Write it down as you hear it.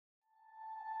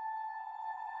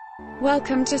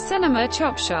Welcome to Cinema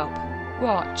Chop Shop.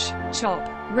 Watch, chop,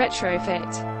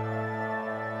 retrofit.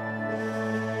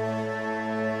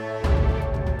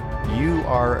 You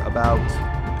are about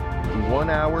 1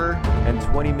 hour and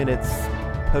 20 minutes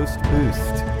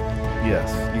post-boost.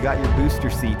 Yes. You got your booster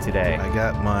seat today. I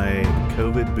got my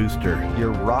COVID booster.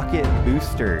 Your rocket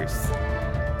boosters.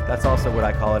 That's also what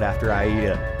I call it after I eat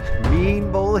a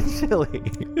mean bowl of chili.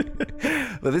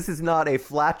 But this is not a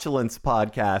flatulence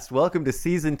podcast. Welcome to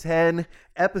Season 10,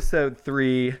 Episode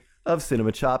 3 of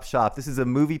Cinema Chop Shop. This is a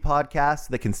movie podcast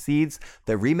that concedes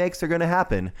that remakes are going to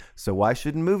happen. So why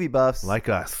shouldn't movie buffs Like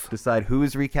us. decide who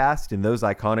is recast in those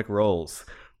iconic roles?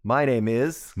 My name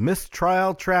is...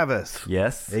 Mistrial Travis.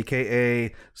 Yes.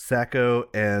 A.K.A. Sacco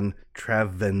and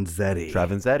Travanzetti.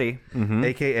 Travanzetti. Mm-hmm.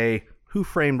 A.K.A. Who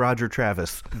Framed Roger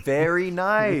Travis. Very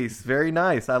nice. Very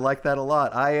nice. I like that a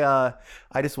lot. I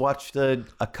just watched a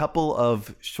couple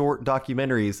of short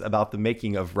documentaries about the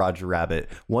making of Roger Rabbit.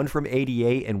 One from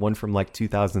 88 and one from like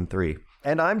 2003.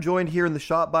 And I'm joined here in the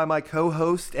shop by my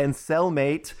co-host and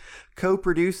cellmate,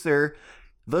 co-producer,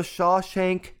 The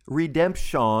Shawshank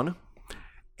Redemption,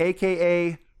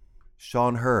 a.k.a.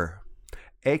 Sean Herr,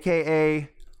 a.k.a.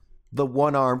 the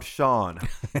one-armed Sean.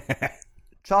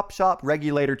 Chop Shop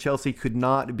regulator Chelsea could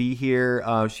not be here.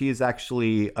 She is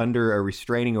actually under a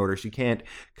restraining order. She can't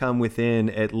come within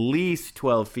at least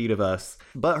 12 feet of us.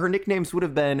 But her nicknames would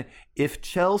have been If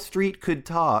Chell Street Could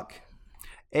Talk,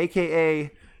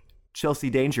 a.k.a. Chelsea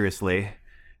Dangerously,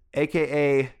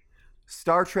 a.k.a.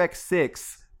 Star Trek VI,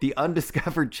 The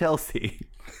Undiscovered Chelsea.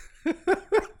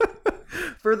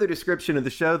 Further description of the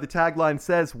show, the tagline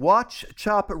says, watch,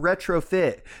 chop,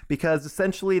 retrofit, because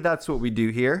essentially that's what we do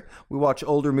here. We watch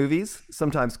older movies,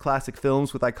 sometimes classic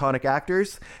films with iconic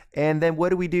actors, and then what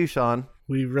do we do, Sean?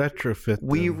 We retrofit them.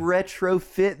 We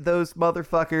retrofit those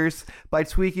motherfuckers by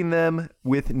tweaking them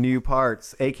with new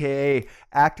parts, aka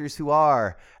actors who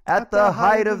are at the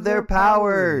height of their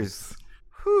powers.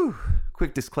 Whew.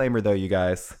 Quick disclaimer though, you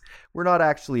guys. We're not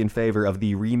actually in favor of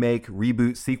the remake,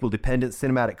 reboot, sequel-dependent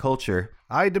cinematic culture.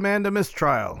 I demand a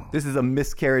mistrial. This is a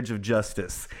miscarriage of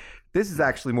justice. This is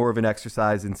actually more of an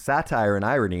exercise in satire and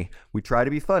irony. We try to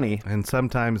be funny. And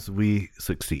sometimes we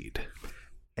succeed.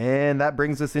 And that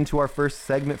brings us into our first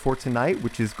segment for tonight,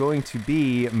 which is going to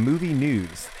be movie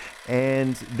news.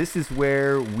 And this is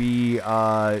where we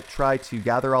try to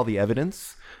gather all the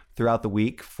evidence throughout the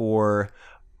week for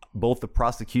both the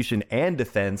prosecution and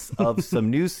defense of some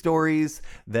news stories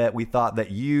that we thought that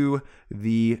you,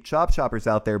 the chop shoppers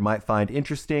out there, might find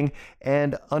interesting.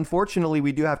 And unfortunately,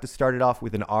 we do have to start it off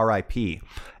with an RIP.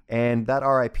 And that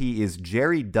RIP is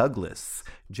Jerry Douglas.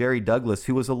 Jerry Douglas,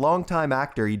 who was a longtime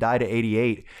actor. He died at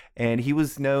 88. And he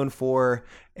was known for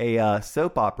a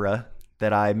soap opera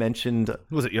that I mentioned.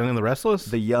 Was it Young and the Restless?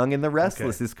 The Young and the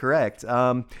Restless is correct.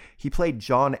 He played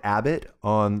John Abbott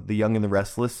on The Young and the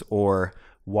Restless, or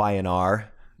YNR,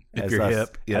 If you're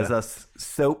hip, yeah. as us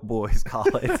soap boys call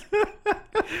it,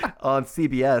 on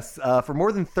CBS. For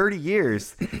more than 30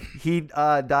 years, he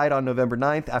died on November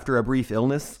 9th after a brief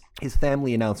illness. His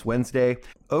family announced Wednesday.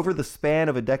 Over the span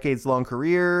of a decades-long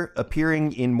career,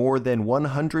 appearing in more than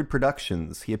 100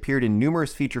 productions, he appeared in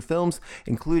numerous feature films,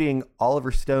 including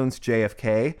Oliver Stone's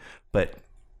JFK, but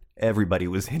everybody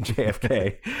was in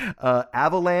JFK,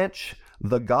 Avalanche,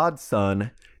 The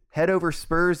Godson, Head Over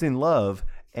Spurs in Love,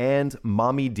 and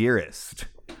Mommy Dearest.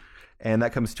 And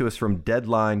that comes to us from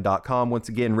Deadline.com. Once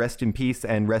again, rest in peace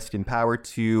and rest in power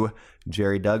to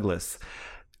Jerry Douglas.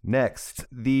 Next,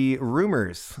 the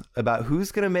rumors about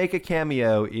who's going to make a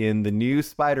cameo in the new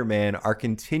Spider-Man are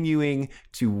continuing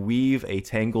to weave a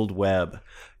tangled web.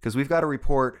 Because we've got a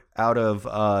report out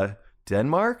of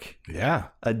Denmark. Yeah.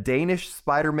 A Danish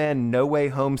Spider-Man No Way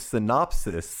Home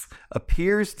synopsis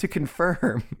appears to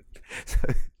confirm...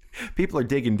 People are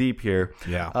digging deep here.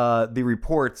 Yeah. The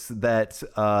reports that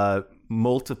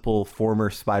multiple former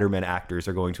Spider-Man actors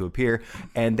are going to appear,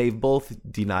 and they've both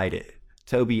denied it.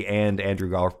 Toby and Andrew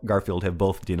Garfield have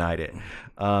both denied it.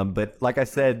 But like I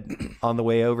said on the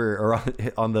way over, or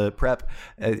on the prep,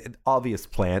 obvious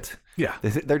plant. Yeah.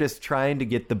 They're just trying to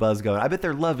get the buzz going. I bet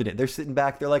they're loving it. They're sitting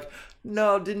back. They're like,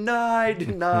 no, deny.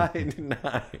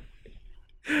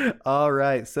 All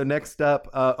right. So next up,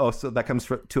 so that comes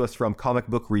to us from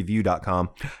comicbookreview.com.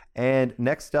 And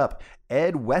next up,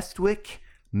 Ed Westwick,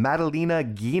 Madalena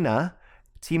Gina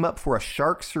team up for a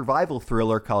shark survival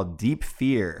thriller called Deep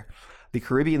Fear. The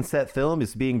Caribbean set film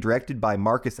is being directed by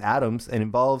Marcus Adams and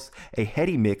involves a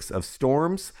heady mix of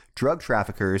storms, drug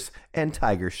traffickers, and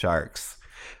tiger sharks.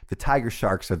 The tiger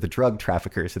sharks are the drug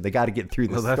traffickers, and they got to get through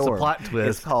the storm. That's a plot twist.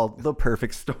 It's called The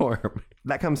Perfect Storm.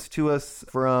 That comes to us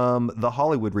from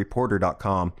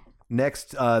thehollywoodreporter.com.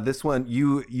 Next, this one,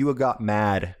 you got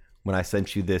mad when I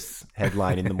sent you this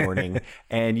headline in the morning.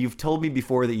 And you've told me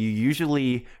before that you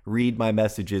usually read my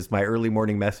messages, my early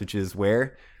morning messages,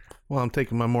 where? Well, I'm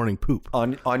taking my morning poop.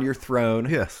 On your throne.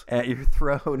 Yes. At your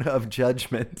throne of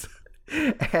judgment.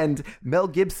 And Mel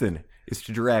Gibson is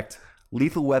to direct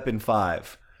Lethal Weapon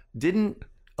 5. Didn't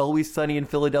Always Sunny in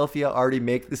Philadelphia already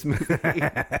make this movie?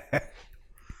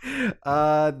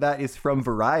 That is from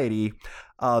Variety.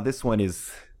 This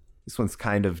one's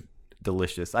kind of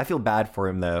delicious. I feel bad for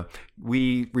him, though.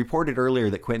 We reported earlier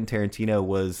that Quentin Tarantino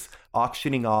was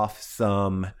auctioning off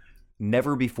some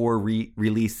never before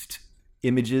released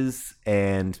images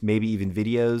and maybe even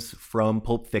videos from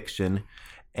Pulp Fiction,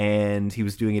 and he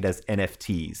was doing it as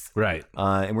NFTs. Right.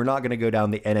 And we're not going to go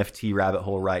down the NFT rabbit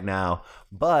hole right now,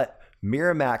 but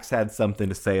Miramax had something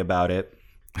to say about it.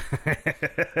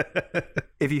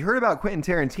 If you heard about Quentin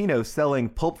Tarantino selling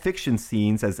Pulp Fiction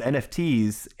scenes as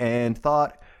NFTs and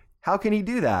thought, how can he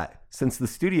do that? Since the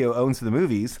studio owns the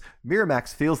movies,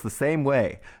 Miramax feels the same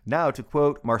way. Now, to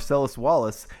quote Marcellus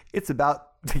Wallace, it's about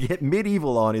to get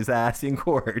medieval on his ass in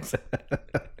court.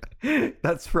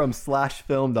 That's from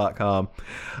slashfilm.com.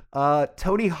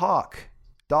 Tony Hawk,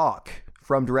 Doc,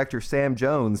 from director Sam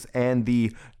Jones, and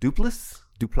the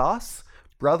Duplass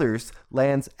brothers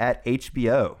lands at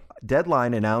HBO.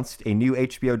 Deadline announced a new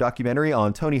HBO documentary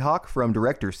on Tony Hawk from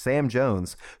director Sam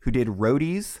Jones, who did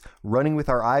Roadies, Running with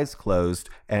Our Eyes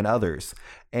Closed, and others,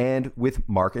 and with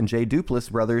Mark and Jay Duplass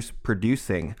brothers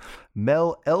producing.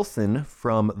 Mel Elson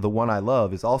from The One I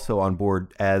Love is also on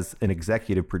board as an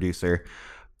executive producer,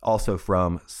 also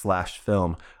from Slash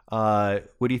Film.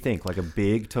 What do you think? Like a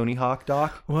big Tony Hawk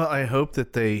doc? Well, I hope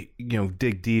that they,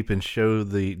 dig deep and show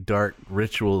the dark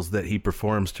rituals that he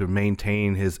performs to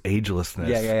maintain his agelessness.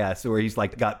 Yeah. So where he's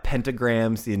like got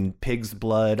pentagrams in pig's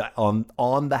blood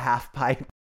on the half pipe.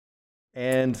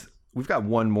 And we've got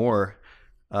one more.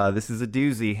 This is a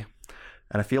doozy.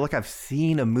 And I feel like I've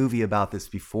seen a movie about this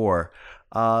before.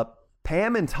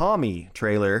 Pam and Tommy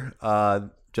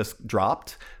trailer just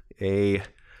dropped. A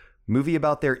movie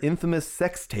about their infamous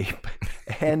sex tape,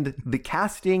 and the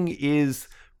casting is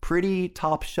pretty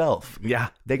top shelf. Yeah.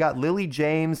 They got Lily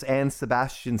James and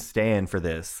Sebastian Stan for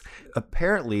this.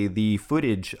 Apparently, the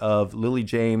footage of Lily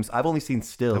James, I've only seen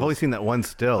stills. I've only seen that one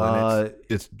still, and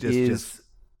it's just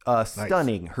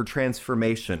stunning, her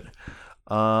transformation.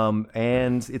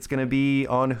 And it's going to be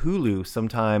on Hulu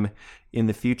sometime in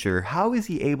the future. How is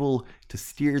he able to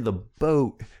steer the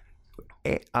boat?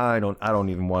 I don't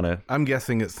even want to. I'm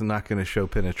guessing it's not going to show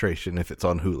penetration if it's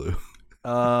on Hulu.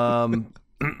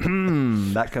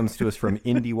 That comes to us from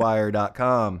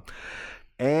IndieWire.com.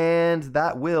 And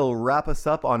that will wrap us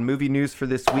up on movie news for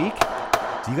this week.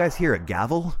 Do you guys hear a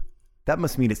gavel? That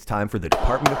must mean it's time for the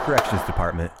Department of Corrections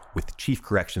Department with Chief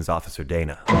Corrections Officer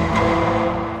Dana.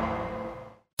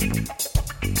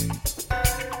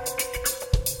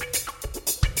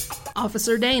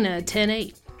 Officer Dana,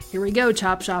 10-8. Here we go,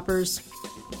 Chop Shoppers.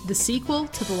 The sequel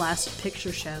to The Last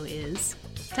Picture Show is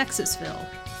Texasville.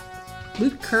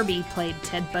 Luke Kirby played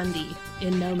Ted Bundy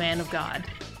in No Man of God.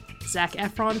 Zac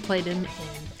Efron played him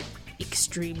in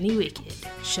Extremely Wicked,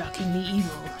 Shockingly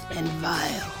Evil, and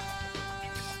Vile.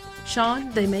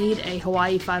 Sean, they made a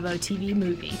Hawaii Five-0 TV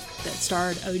movie that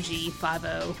starred OG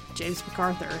Five-0 James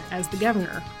MacArthur as the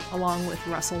governor, along with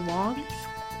Russell Long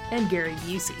and Gary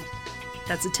Busey.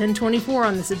 That's a 1024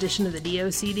 on this edition of the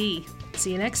DOCD.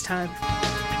 See you next time.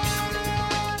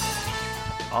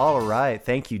 All right.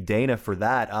 Thank you, Dana, for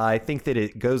that. I think that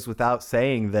it goes without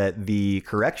saying that the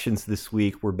corrections this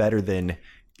week were better than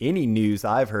any news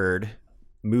I've heard,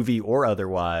 movie or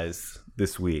otherwise,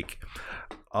 this week.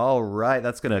 All right.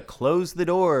 That's going to close the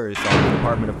doors on the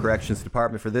Department of Corrections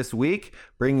Department for this week,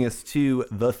 bringing us to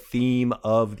the theme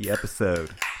of the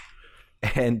episode.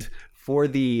 And for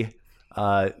the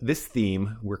this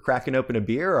theme, we're cracking open a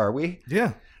beer, are we?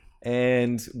 Yeah.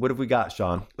 And what have we got,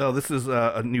 Sean? Oh, this is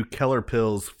a new Keller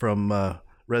Pills from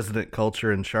Resident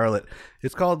Culture in Charlotte.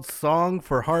 It's called Song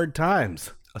for Hard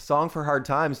Times. A Song for Hard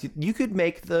Times. You could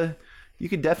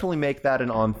definitely make that an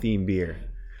on-theme beer.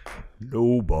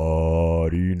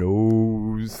 Nobody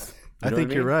knows. I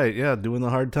think you're right. Yeah, doing the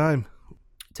hard time.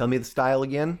 Tell me the style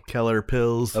again. Keller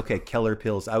Pills. Okay, Keller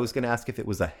Pills. I was going to ask if it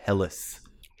was a Helles.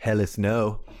 Helles,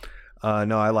 no.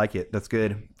 No, I like it. That's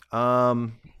good.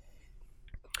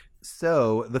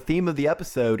 So the theme of the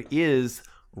episode is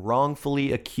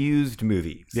wrongfully accused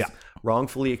movies. Yeah.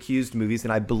 Wrongfully accused movies.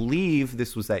 And I believe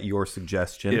this was at your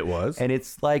suggestion. It was. And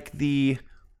it's like the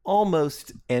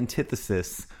almost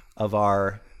antithesis of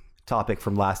our topic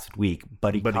from last week,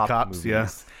 buddy cop cops, movies. yeah.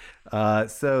 I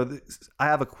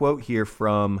have a quote here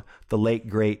from the late,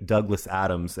 great Douglas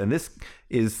Adams, and this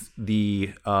is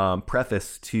the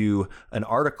preface to an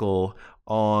article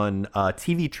on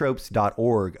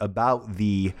tvtropes.org about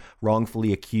the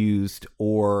wrongfully accused,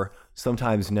 or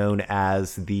sometimes known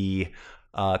as the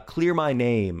clear my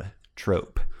name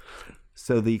trope.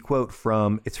 So the quote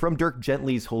it's from Dirk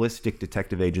Gently's Holistic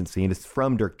Detective Agency, and it's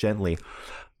from Dirk Gently.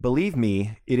 Believe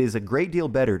me, it is a great deal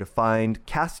better to find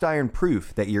cast iron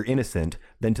proof that you're innocent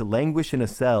than to languish in a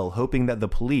cell hoping that the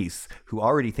police, who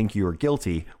already think you are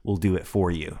guilty, will do it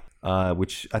for you.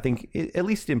 Which I think, at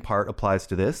least in part, applies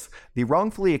to this. The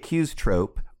wrongfully accused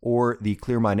trope, or the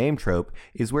clear my name trope,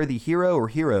 is where the hero or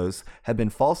heroes have been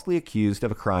falsely accused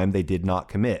of a crime they did not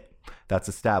commit. That's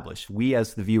established. We,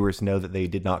 as the viewers, know that they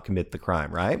did not commit the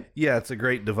crime, right? Yeah, it's a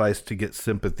great device to get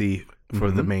sympathy for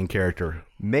the main character.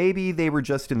 Maybe they were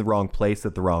just in the wrong place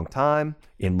at the wrong time,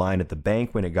 in line at the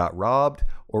bank when it got robbed,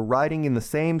 or riding in the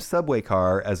same subway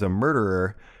car as a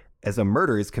murder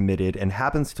is committed and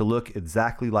happens to look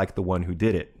exactly like the one who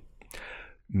did it.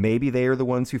 Maybe they are the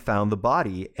ones who found the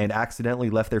body and accidentally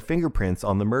left their fingerprints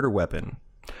on the murder weapon.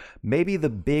 Maybe the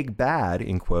big bad,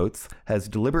 in quotes, has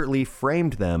deliberately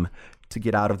framed them to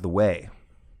get out of the way.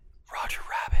 Roger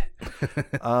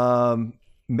Rabbit.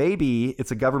 Maybe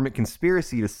it's a government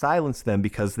conspiracy to silence them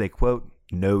because they, quote,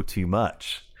 know too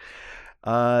much.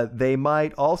 They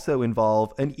might also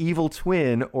involve an evil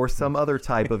twin or some other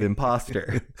type of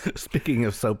imposter. Speaking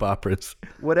of soap operas.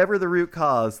 Whatever the root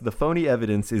cause, the phony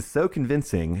evidence is so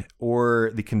convincing,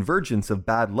 or the convergence of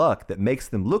bad luck that makes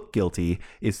them look guilty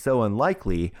is so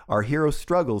unlikely, our hero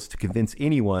struggles to convince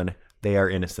anyone they are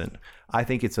innocent. I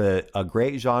think it's a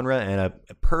great genre and a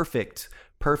perfect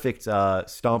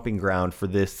stomping ground for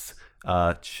this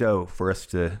show for us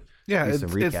to do some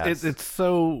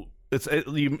recaps.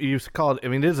 You call it, I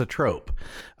mean, it is a trope,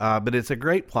 but it's a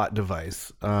great plot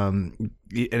device. And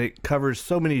it covers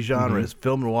so many genres,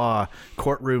 film noir,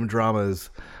 courtroom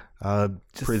dramas,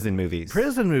 prison movies.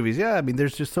 Yeah. I mean,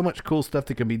 there's just so much cool stuff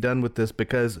that can be done with this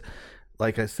because,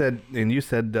 like I said, and you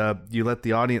said, you let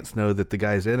the audience know that the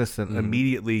guy's innocent.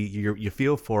 Immediately you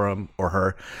feel for him or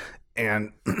her,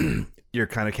 and you're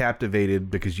kind of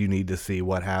captivated because you need to see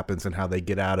what happens and how they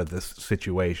get out of this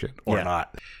situation or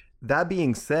not. That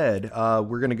being said,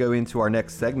 we're going to go into our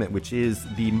next segment, which is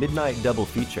the Midnight Double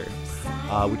Feature,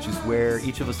 which is where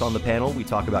each of us on the panel, we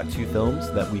talk about two films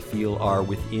that we feel are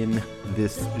within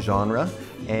this genre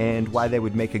and why they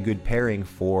would make a good pairing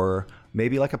for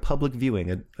maybe like a public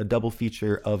viewing, a double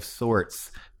feature of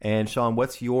sorts. And Sean,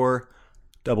 what's your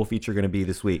double feature going to be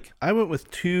this week? I went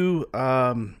with two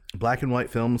black and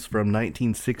white films from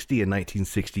 1960 and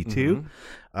 1962.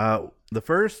 The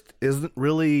first isn't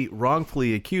really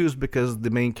wrongfully accused because the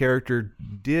main character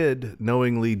did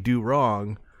knowingly do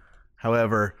wrong.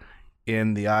 However,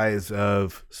 in the eyes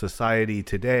of society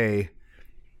today,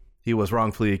 he was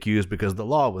wrongfully accused because the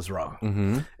law was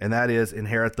wrong. And that is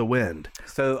Inherit the Wind.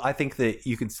 So I think that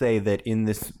you could say that in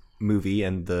this movie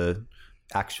and the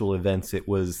actual events it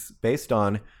was based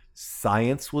on,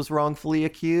 science was wrongfully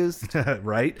accused.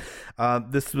 Right.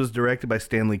 This was directed by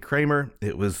Stanley Kramer.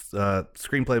 It was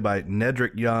screenplay by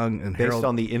Nedrick Young and based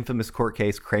on the infamous court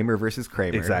case Kramer versus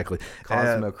Kramer. Exactly.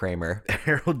 Cosmo Kramer.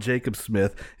 Harold Jacob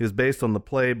Smith. It was based on the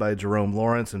play by Jerome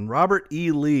Lawrence and Robert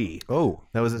E. Lee. Oh,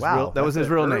 that was his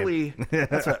real name.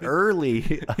 That's an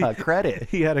early credit.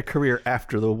 He had a career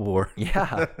after the war.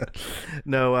 Yeah.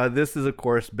 No, this is of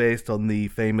course based on the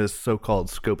famous so-called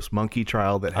Scopes Monkey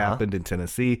trial that happened in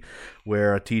Tennessee,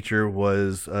 where a teacher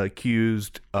was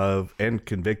accused of and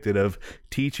convicted of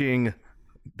teaching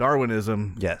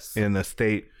Darwinism in a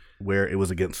state where it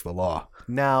was against the law.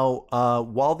 Now,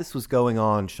 while this was going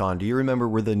on, Sean, do you remember,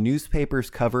 were the newspapers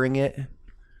covering it?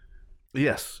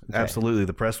 Yes, absolutely.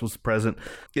 The press was present.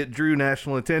 It drew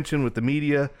national attention with the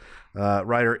media.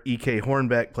 Writer E.K.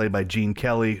 Hornbeck, played by Gene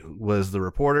Kelly, was the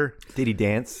reporter. Did he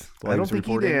dance? I don't think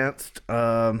he danced.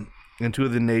 And two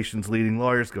of the nation's leading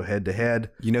lawyers go head to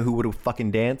head. You know who would have fucking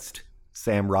danced?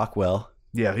 Sam Rockwell.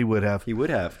 Yeah, he would have. He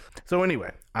would have. So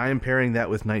anyway, I am pairing that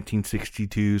with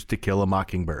 1962's To Kill a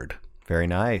Mockingbird. Very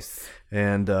nice.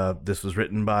 And this was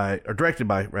directed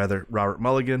by Robert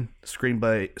Mulligan.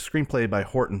 Screenplay by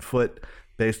Horton Foote,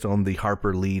 based on the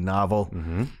Harper Lee novel.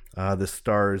 This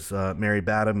stars Mary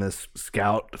Badham as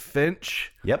Scout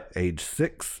Finch. Yep. Age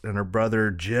 6, and her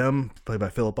brother Jim, played by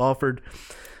Philip Alford.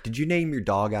 Did you name your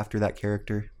dog after that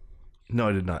character? No,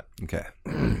 I did not. Okay.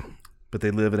 But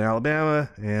they live in Alabama,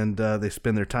 and they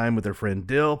spend their time with their friend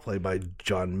Dill, played by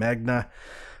John Magna,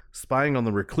 spying on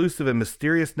the reclusive and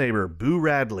mysterious neighbor, Boo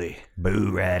Radley.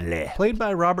 Boo Radley. Played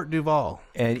by Robert Duvall.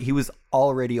 And he was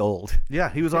already old. Yeah,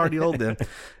 he was already old then.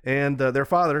 And their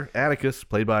father, Atticus,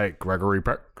 played by Gregory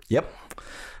Peck. Yep.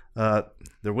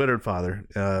 Their widowed father,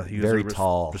 he was Very a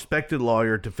tall. respected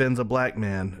lawyer, defends a black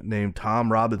man named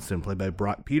Tom Robinson, played by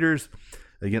Brock Peters,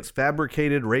 against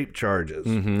fabricated rape charges.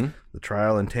 Mm-hmm. The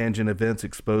trial and tangent events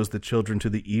exposed the children to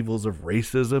the evils of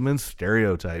racism and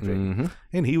stereotyping, Mm-hmm.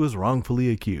 and he was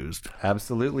wrongfully accused.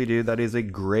 Absolutely, dude. That is a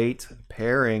great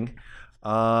pairing.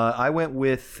 I went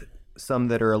with some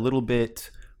that are a little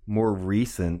bit more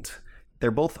recent.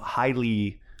 They're both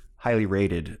highly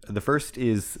rated. The first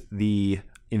is The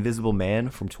Invisible Man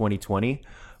from 2020,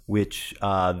 which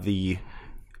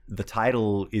the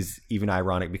title is even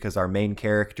ironic because our main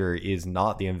character is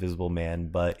not the Invisible Man,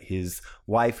 but his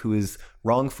wife, who is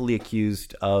wrongfully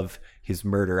accused of his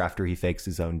murder after he fakes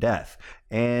his own death.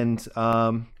 And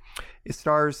it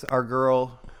stars our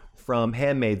girl from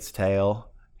Handmaid's Tale,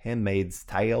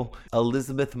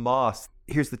 Elizabeth Moss.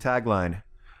 Here's the tagline: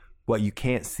 "What you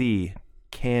can't see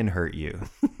can hurt you."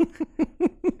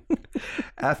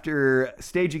 After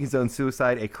staging his own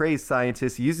suicide, a crazed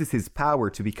scientist uses his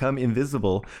power to become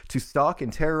invisible to stalk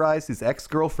and terrorize his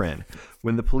ex-girlfriend.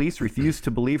 When the police refuse to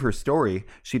believe her story,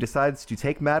 she decides to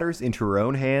take matters into her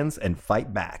own hands and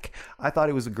fight back. I thought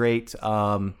it was a great,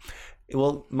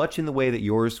 much in the way that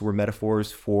yours were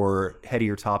metaphors for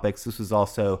headier topics, this was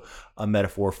also a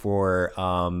metaphor for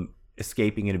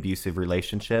escaping an abusive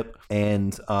relationship.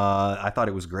 And I thought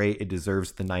it was great. It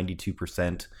deserves the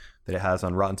 92% that it has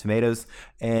on Rotten Tomatoes.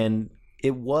 And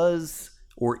it was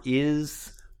or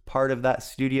is part of that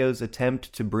studio's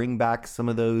attempt to bring back some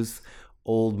of those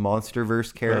old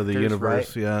MonsterVerse characters. The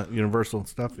universe, right? yeah, Universal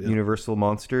stuff. Yeah. Universal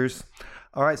monsters.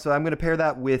 All right, so I'm going to pair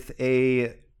that with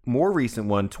a more recent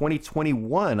one,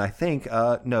 2021, I think.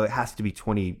 No, it has to be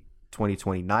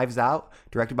 2020. Knives Out,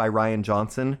 directed by Rian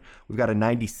Johnson. We've got a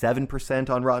 97%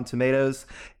 on Rotten Tomatoes.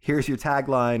 Here's your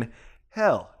tagline: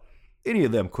 "Hell, any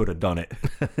of them could have done it."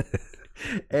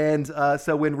 And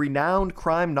so when renowned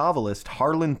crime novelist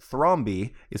Harlan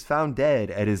Thrombey is found dead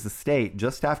at his estate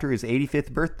just after his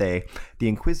 85th birthday, the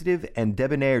inquisitive and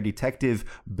debonair detective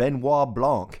Benoit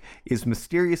Blanc is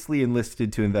mysteriously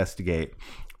enlisted to investigate.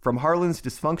 From Harlan's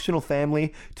dysfunctional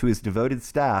family to his devoted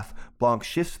staff, Blanc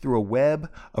shifts through a web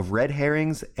of red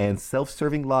herrings and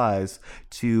self-serving lies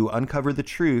to uncover the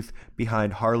truth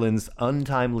behind Harlan's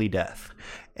untimely death.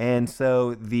 And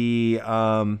so the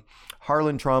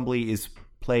Harlan Thrombey is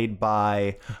played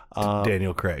by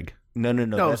Daniel Craig.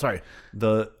 No, sorry.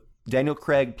 The Daniel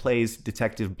Craig plays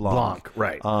Detective Blanc.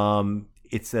 Right.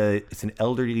 It's an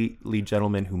elderly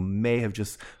gentleman who may have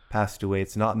just passed away.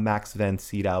 It's not Max von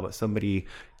Sydow, but somebody,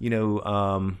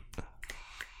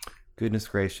 goodness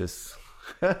gracious.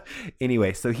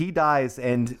 Anyway, so he dies,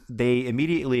 and they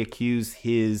immediately accuse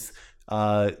his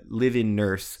live-in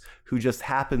nurse, who just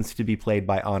happens to be played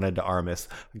by Ana de Armas.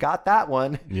 Got that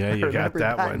one. Yeah, you got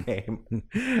that one. Name.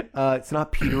 It's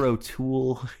not Peter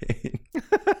O'Toole.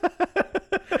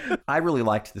 I really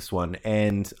liked this one,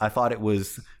 and I thought it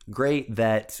was great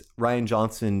that Rian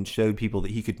Johnson showed people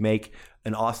that he could make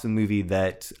an awesome movie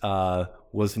that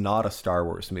was not a Star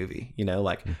Wars movie.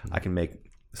 I can make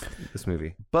this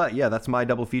movie. But yeah, that's my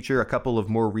double feature. A couple of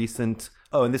more recent.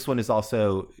 Oh, and this one is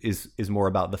also is more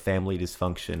about the family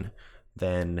dysfunction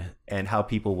and how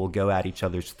people will go at each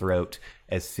other's throat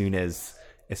as soon as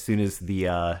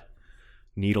the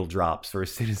needle drops, or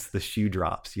as soon as the shoe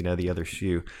drops, the other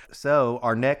shoe. So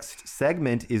our next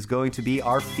segment is going to be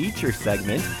our feature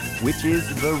segment, which is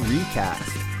the recast.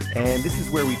 And this is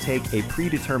where we take a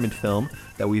predetermined film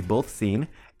that we've both seen,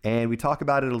 and we talk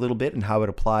about it a little bit and how it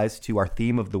applies to our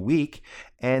theme of the week.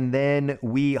 And then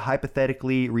we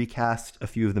hypothetically recast a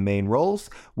few of the main roles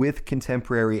with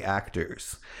contemporary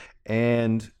actors.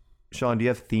 And Sean, do you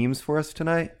have themes for us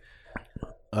tonight?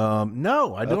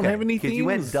 No, I don't have any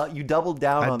themes. You doubled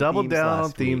down on themes. I doubled down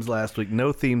on themes last week.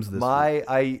 No themes this week.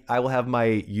 I will have my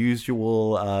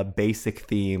usual basic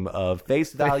theme of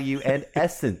face value and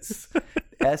essence.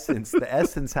 The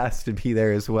essence has to be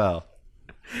there as well.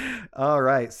 All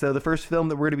right, so the first film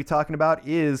that we're going to be talking about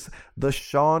is The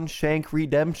Shawshank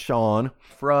Redemption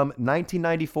from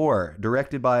 1994,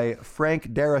 directed by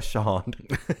Frank Darabont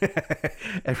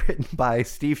and written by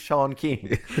Stephen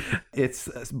King. It's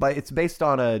based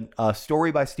on a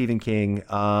story by Stephen King.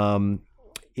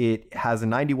 It has a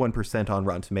 91% on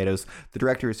Rotten Tomatoes. The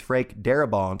director is Frank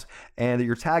Darabont, and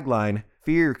your tagline: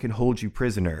 "Fear can hold you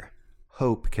prisoner.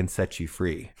 Hope can set you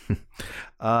free."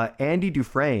 Andy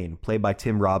Dufresne, played by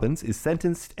Tim Robbins, is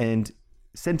sentenced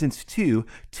to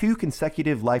 2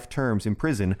 consecutive life terms in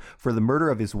prison for the murder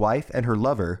of his wife and her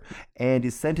lover, and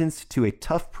is sentenced to a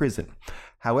tough prison.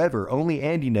 However, only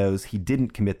Andy knows he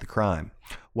didn't commit the crime.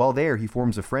 While there, he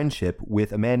forms a friendship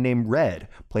with a man named Red,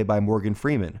 played by Morgan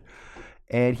Freeman.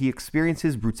 And he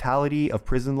experiences brutality of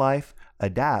prison life,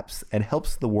 adapts, and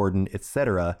helps the warden,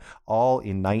 etc., all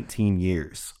in 19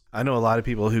 years. I know a lot of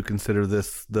people who consider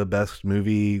this the best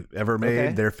movie ever made,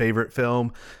 Okay. their favorite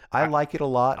film. I like it a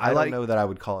lot. I like- don't know that I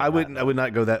would call it I that. would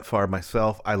not go that far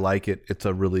myself. I like it. It's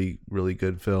a really, really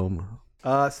good film.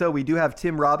 So we do have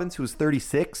Tim Robbins, who was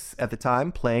 36 at the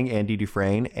time, playing Andy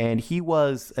Dufresne, and he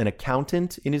was an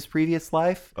accountant in his previous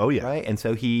life. Oh, yeah. Right? And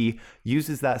so he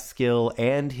uses that skill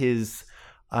and his,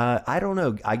 I don't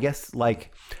know, I guess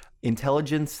like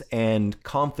intelligence and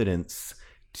confidence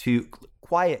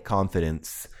quiet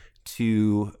confidence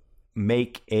to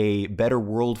make a better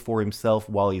world for himself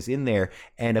while he's in there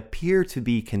and appear to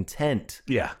be content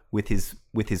Yeah. with his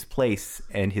place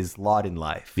and his lot in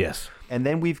life. Yes. And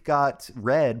then we've got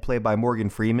Red, played by Morgan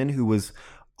Freeman, who was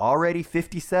already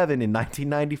 57 in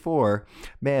 1994.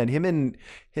 Man, him and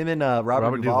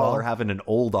Robert Duvall are having an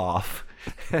old off.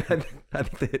 I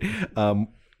think that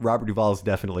Robert Duvall is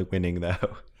definitely winning,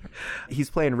 though. He's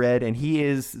playing Red, and he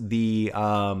is the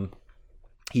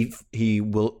he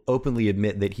will openly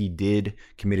admit that he did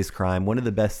commit his crime. One of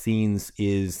the best scenes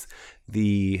is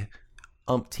the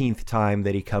umpteenth time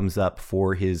that he comes up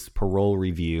for his parole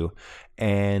review,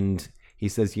 and he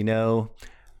says,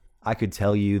 I could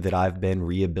tell you that I've been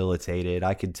rehabilitated.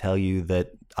 I could tell you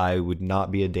that I would not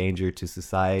be a danger to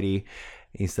society.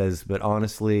 He says, but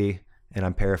honestly, and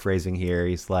I'm paraphrasing here,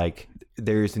 he's like,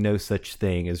 there's no such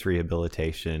thing as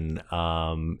rehabilitation.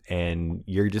 And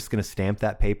you're just going to stamp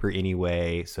that paper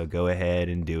anyway. So go ahead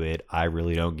and do it. I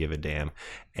really don't give a damn.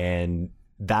 And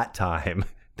that time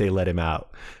they let him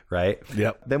out. Right.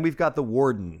 Yep. Then we've got the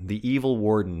warden, the evil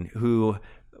warden, who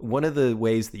one of the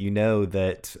ways that you know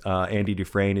that Andy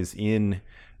Dufresne is in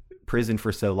prison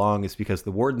for so long is because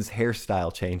the warden's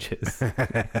hairstyle changes.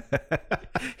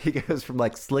 He goes from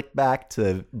like slick back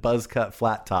to buzz cut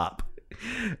flat top.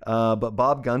 But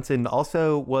Bob Gunton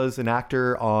also was an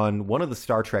actor on one of the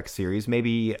Star Trek series,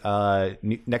 maybe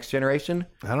Next Generation,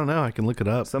 I don't know. I can look it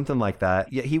up. something like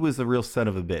that. Yeah, he was a real son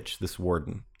of a bitch, this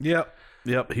warden. Yep.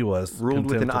 Yep. He was Ruled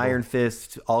with an contemptible. iron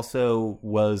fist. Also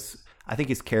was, I think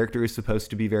his character is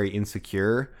supposed to be very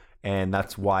insecure, and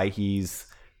that's why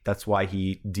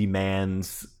he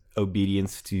demands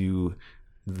obedience to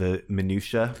the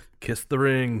minutia. Kiss the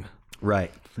ring.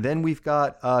 Right. Then we've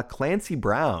got Clancy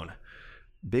Brown,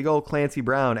 big old Clancy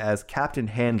Brown as Captain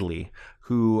Handley,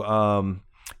 who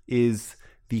is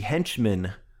the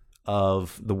henchman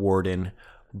of the warden,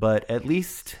 but at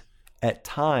least at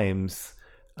times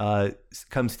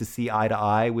comes to see eye to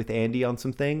eye with Andy on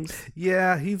some things.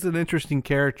 Yeah, he's an interesting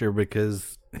character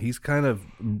because he's kind of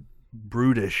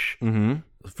brutish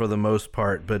for the most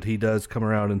part, but he does come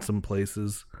around in some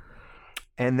places.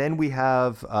 And then we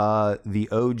have the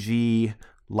OG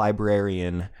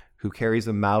librarian who carries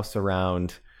a mouse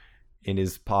around in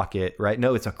his pocket, right?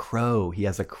 No, it's a crow. He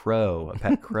has a crow, a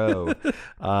pet crow.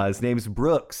 His name's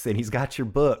Brooks, and he's got your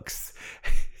books.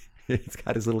 He's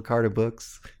got his little cart of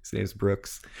books. His name's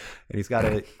Brooks, and he's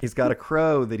got a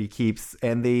crow that he keeps.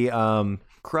 And the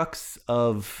crux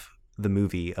of the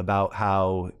movie about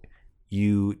how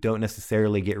you don't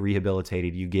necessarily get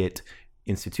rehabilitated, you get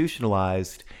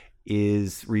institutionalized,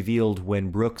 is revealed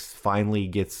when Brooks finally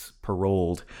gets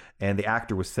paroled. And the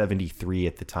actor was 73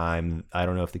 at the time. I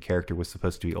don't know if the character was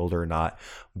supposed to be older or not,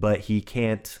 but he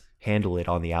can't handle it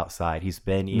on the outside. He's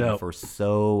been in for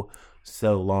so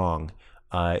long.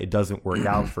 It doesn't work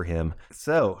out for him.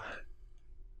 So,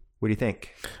 what do you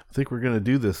think? I think we're going to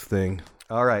do this thing.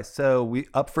 All right. So,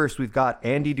 we've got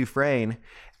Andy Dufresne,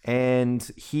 and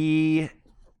he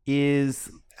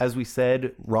is, as we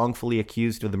said, wrongfully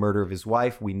accused of the murder of his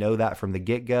wife. We know that from the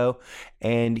get-go.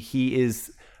 And he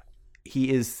is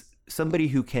somebody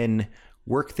who can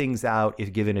work things out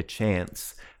if given a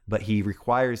chance, but he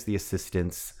requires the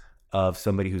assistance of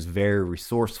somebody who's very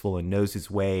resourceful and knows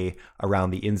his way around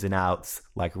the ins and outs,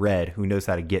 like Red, who knows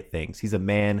how to get things. He's a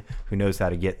man who knows how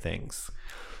to get things.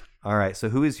 All right, so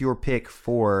who is your pick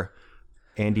for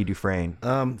Andy Dufresne?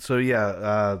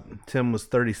 Tim was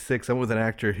 36. I'm with an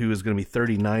actor who is going to be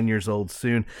 39 years old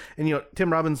soon. And,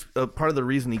 Tim Robbins, part of the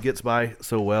reason he gets by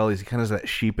so well is he kind of has that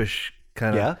sheepish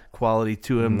kind of quality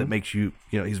to him that makes you,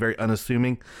 he's very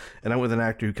unassuming. And I'm with an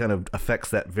actor who kind of affects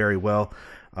that very well.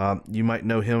 You might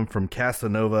know him from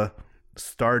Casanova,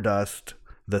 Stardust,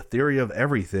 The Theory of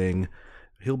Everything.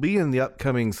 He'll be in the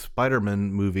upcoming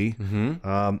Spider-Man movie.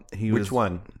 Which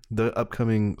one? The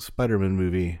upcoming Spider-Man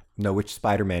movie. No, which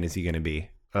Spider-Man is he going to be?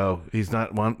 Oh, he's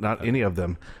not any of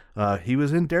them. He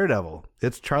was in Daredevil.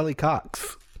 It's Charlie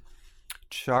Cox.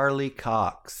 Charlie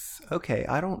Cox. Okay,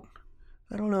 I don't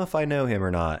know if I know him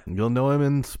or not. You'll know him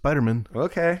in Spider-Man.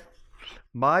 Okay.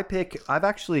 My pick, I've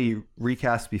actually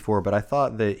recast before, but I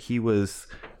thought that he was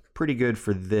pretty good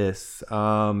for this.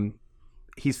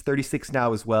 He's 36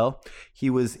 now as well. He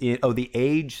was in, the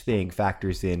age thing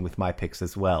factors in with my picks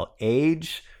as well.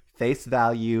 Age, face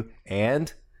value,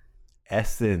 and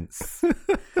essence.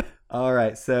 All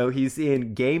right, so he's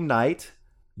in Game Night,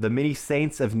 The Many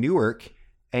Saints of Newark,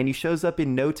 and he shows up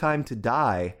in No Time to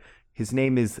Die. His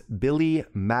name is Billy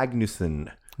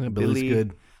Magnuson. Yeah, Billy's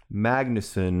good.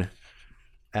 Magnuson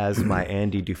as my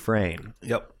Andy Dufresne.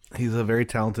 Yep. He's a very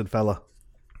talented fella.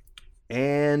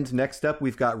 And next up,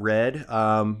 we've got Red.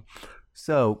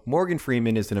 So Morgan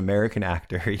Freeman is an American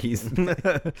actor. He's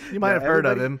You might have heard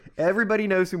of him. Everybody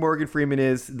knows who Morgan Freeman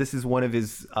is. This is one of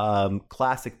his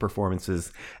classic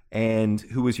performances. And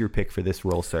who was your pick for this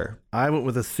role, sir? I went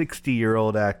with a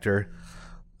 60-year-old actor.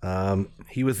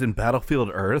 He was in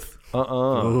Battlefield Earth.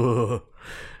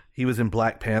 He was in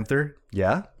Black Panther.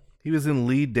 Yeah? He was in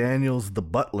Lee Daniels' The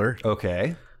Butler.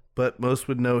 Okay. But most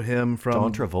would know him from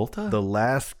John Travolta? The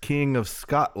Last King of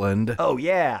Scotland. Oh,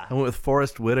 yeah. I went with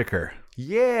Forrest Whitaker.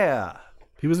 Yeah.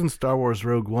 He was in Star Wars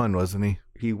Rogue One, wasn't he?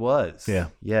 He was. Yeah.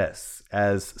 Yes,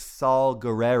 as Saul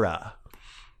Guerrera.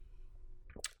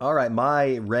 All right,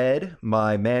 my Red,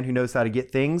 my man who knows how to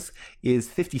get things, is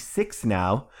 56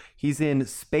 now. He's in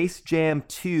Space Jam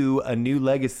 2, A New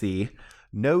Legacy,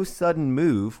 No Sudden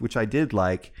Move, which I did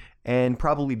like, and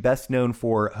probably best known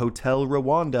for Hotel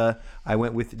Rwanda. I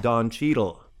went with Don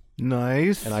Cheadle.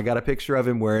 Nice. And I got a picture of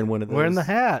him wearing one of those. Wearing the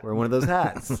hat. Wearing one of those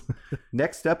hats.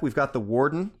 Next up, we've got the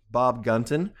Warden, Bob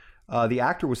Gunton. The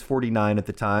actor was 49 at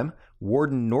the time.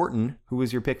 Warden Norton. Who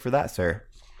was your pick for that, sir?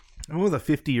 I'm with a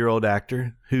 50-year-old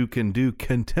actor who can do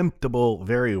Contemptible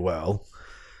very well.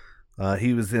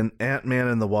 He was in Ant-Man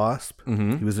and the Wasp.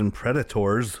 Mm-hmm. He was in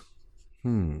Predators.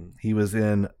 He was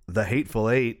in The Hateful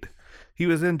Eight. He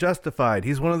was in Justified.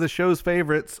 He's one of the show's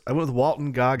favorites. I went with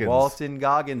Walton Goggins. Walton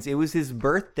Goggins. It was his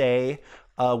birthday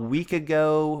a week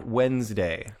ago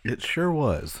Wednesday. It sure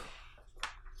was.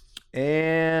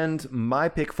 And my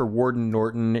pick for Warden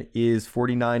Norton is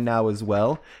 49 now as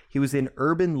well. He was in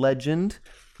Urban Legend,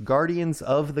 Guardians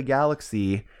of the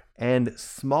Galaxy, and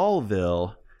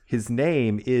Smallville. His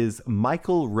name is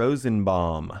Michael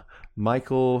Rosenbaum.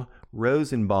 Michael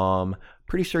Rosenbaum.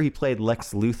 Pretty sure he played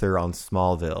Lex Luthor on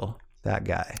Smallville. That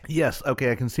guy. Yes.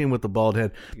 Okay, I can see him with the bald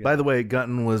head. Yeah. By the way,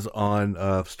 Gunton was on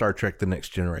Star Trek The Next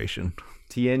Generation.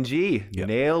 TNG. Yep.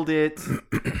 Nailed it.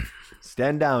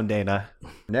 Stand down, Dana.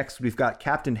 Next, we've got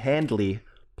Captain Handley,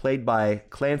 played by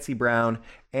Clancy Brown.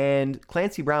 And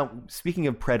Clancy Brown, speaking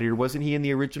of Predator, wasn't he in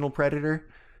the original Predator?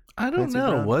 I don't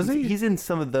know. Brown? Was he? He's in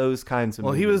some of those kinds of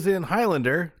movies. He was in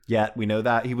Highlander. Yeah, we know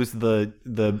that. He was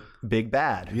the big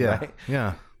bad, yeah. Right?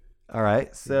 Yeah. All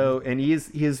right. So, and he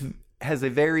has a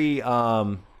very,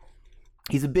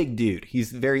 he's a big dude.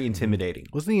 He's very intimidating.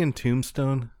 Wasn't he in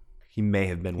Tombstone? He may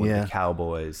have been one of the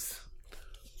cowboys.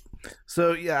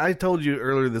 So, yeah, I told you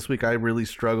earlier this week I really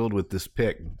struggled with this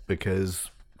pick because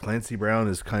Clancy Brown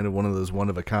is kind of one of those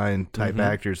one-of-a-kind type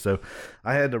actors. So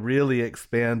I had to really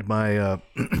expand my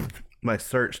my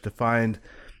search to find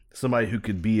somebody who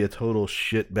could be a total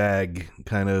shitbag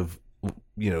kind of,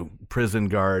 prison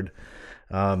guard.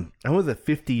 I was a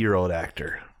 50-year-old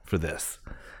actor for this.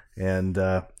 And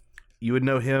you would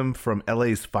know him from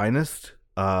LA's Finest,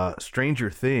 Stranger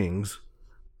Things,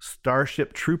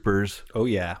 Starship Troopers. Oh,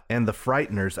 yeah. And The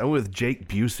Frighteners. I went with Jake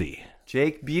Busey.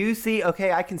 Jake Busey?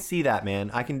 Okay, I can see that,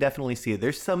 man. I can definitely see it.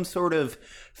 There's some sort of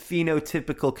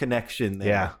phenotypical connection there.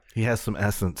 Yeah, he has some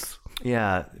essence.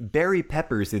 Yeah, Barry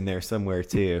Pepper's in there somewhere,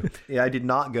 too. Yeah, I did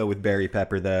not go with Barry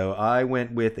Pepper, though. I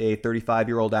went with a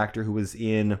 35-year-old actor who was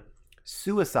in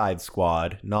Suicide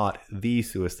Squad, not The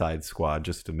Suicide Squad,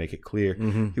 just to make it clear.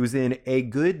 He was in A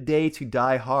Good Day to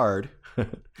Die Hard,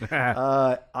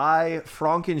 I,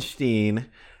 Frankenstein,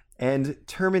 and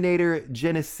Terminator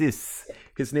Genesis.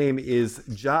 His name is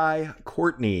Jai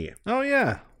Courtney. Oh,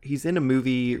 yeah. He's in a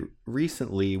movie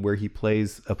recently where he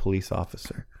plays a police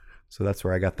officer. So that's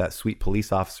where I got that sweet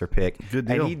police officer pick. Good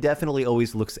deal. And he definitely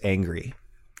always looks angry.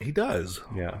 He does.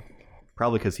 Yeah.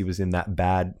 Probably because he was in that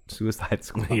bad Suicide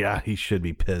Squad. Yeah, he should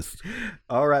be pissed.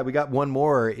 All right, we got one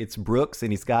more. It's Brooks,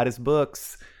 and he's got his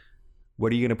books.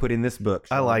 What are you going to put in this book,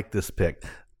 Sean? I like this pick.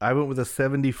 I went with a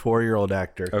 74-year-old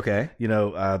actor. Okay.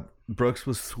 Brooks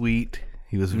was sweet.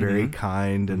 He was very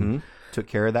kind and took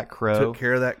care of that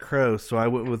crow. So I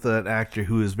went with an actor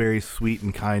who is very sweet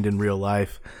and kind in real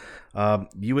life.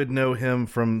 You would know him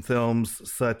from films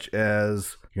such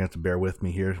as, you're going to have to bear with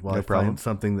me here while I find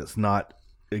something that's not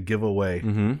a giveaway.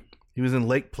 He was in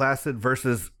Lake Placid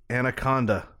versus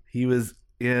Anaconda. He was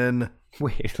in...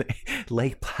 Wait,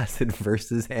 Lake Placid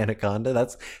versus Anaconda?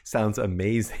 That sounds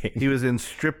amazing. He was in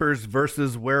Strippers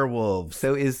versus Werewolves.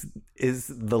 So is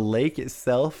the lake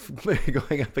itself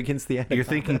going up against the Anaconda? You're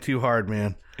thinking too hard,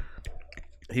 man.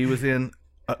 He was in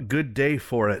A Good Day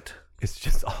for It. It's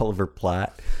just Oliver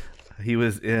Platt. He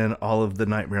was in all of the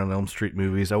Nightmare on Elm Street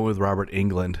movies. I went with Robert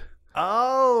Englund.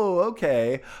 Oh,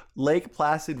 okay. Lake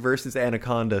Placid versus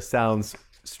Anaconda sounds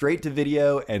straight to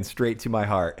video and straight to my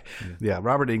heart. Yeah,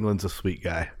 Robert Englund's a sweet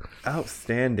guy.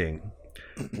 Outstanding.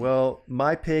 Well,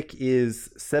 my pick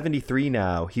is 73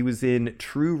 now. He was in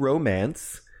True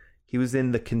Romance. He was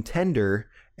in The Contender.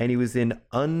 And he was in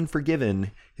Unforgiven.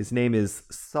 His name is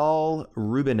Saul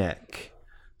Rubinek.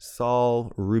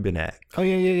 Saul Rubinek. Oh,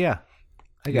 yeah.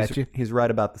 I got you. He's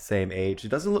right about the same age. It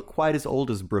doesn't look quite as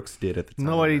old as Brooks did at the time.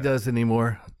 Nobody does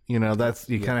anymore. You know, that's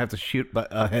you kind of have to shoot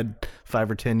ahead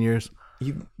 5 or 10 years.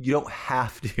 You don't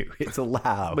have to. It's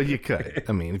allowed. But you could.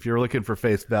 I mean, if you're looking for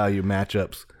face value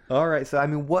matchups. All right. So, I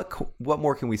mean, what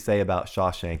more can we say about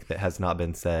Shawshank that has not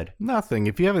been said? Nothing.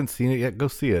 If you haven't seen it yet, go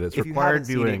see it. It's if you required haven't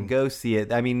viewing. Seen it, go see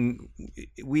it. I mean,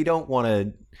 we don't want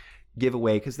to give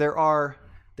away because there are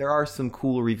some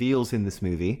cool reveals in this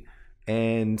movie.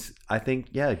 And I think,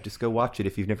 yeah, just go watch it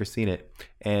if you've never seen it.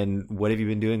 And what have you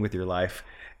been doing with your life?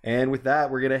 And with that,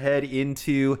 we're going to head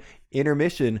into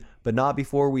intermission, but not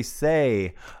before we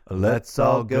say, let's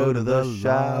all go to the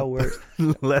shower.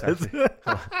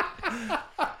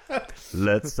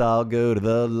 Let's all go to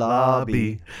the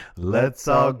lobby. Let's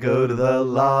all go to the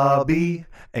lobby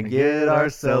and get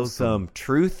ourselves some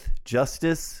truth,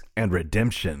 justice, and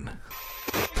redemption.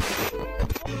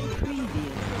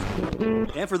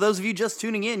 And for those of you just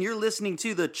tuning in, you're listening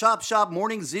to the Chop Shop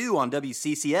Morning Zoo on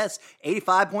WCCS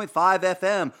 85.5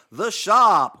 FM, The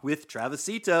Shop, with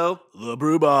Travisito, the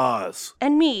Brew Boss.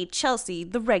 And me, Chelsea,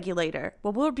 the Regulator,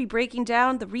 where we'll be breaking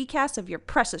down the recast of your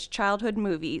precious childhood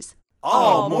movies.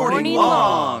 All morning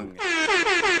long.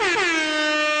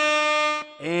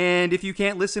 And if you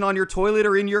can't listen on your toilet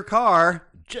or in your car,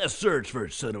 just search for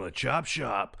Cinema Chop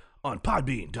Shop on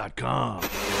Podbean.com.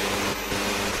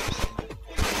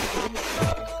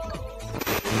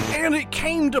 And it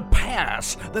came to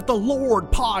pass that the Lord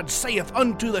Pod saith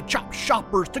unto the Chop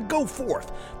Shoppers to go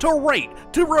forth, to rate,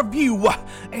 to review,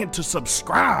 and to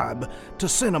subscribe to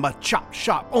Cinema Chop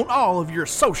Shop on all of your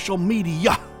social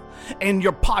media and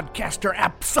your podcaster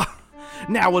apps.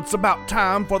 Now it's about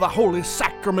time for the holy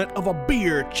sacrament of a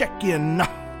beer check-in.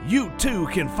 You too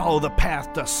can follow the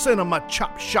path to Cinema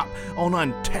Chop Shop on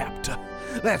Untappd.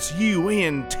 That's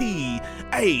UNTAPPD.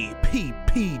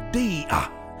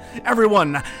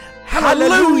 Everyone,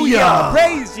 hallelujah!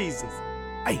 Praise Jesus!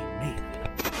 Amen.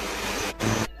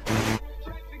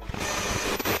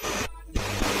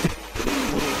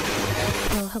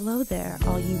 Well, hello there,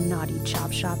 all you naughty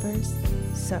chop shoppers.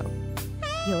 So,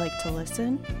 you like to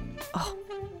listen? Oh,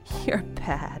 you're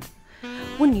bad.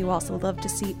 Wouldn't you also love to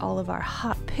see all of our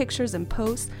hot pictures and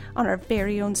posts on our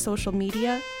very own social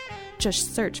media?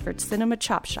 Just search for Cinema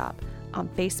Chop Shop on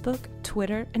Facebook,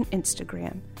 Twitter, and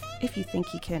Instagram, if you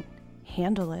think you can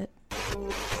handle it.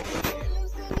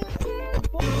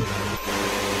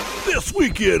 This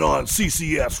weekend on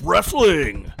CCS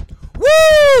Wrestling.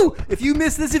 Woo! If you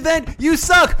miss this event, you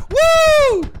suck!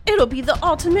 Woo! It'll be the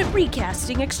ultimate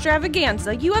recasting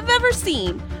extravaganza you have ever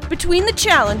seen between the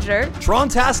challenger,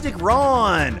 Trontastic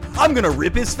Ron! I'm gonna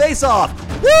rip his face off!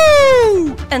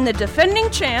 Woo! and the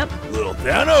defending champ, Little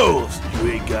Thanos,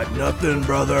 you ain't got nothing,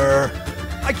 brother.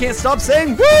 I can't stop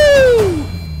saying woo!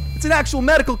 It's an actual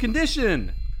medical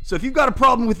condition. So if you've got a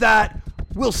problem with that,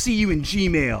 we'll see you in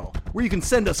Gmail, where you can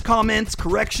send us comments,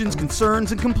 corrections,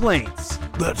 concerns, and complaints.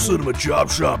 That's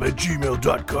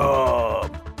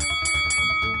cinemachopshop@gmail.com.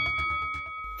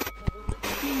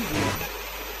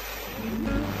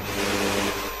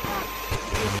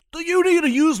 Do you need a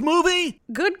used movie?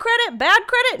 good credit, bad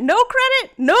credit, no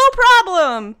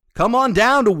problem. Come on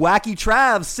down to Wacky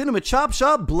Trav's Cinema Chop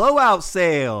Shop Blowout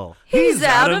Sale, He's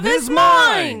out of his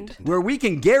mind. where we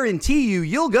can guarantee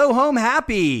you'll go home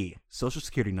happy. Social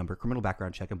security number, criminal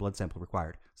background check, and blood sample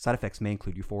required. Side effects may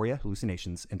include euphoria,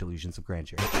 hallucinations, and delusions of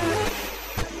grandeur.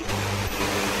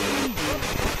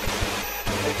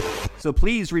 So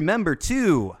please remember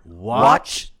to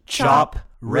watch, chop,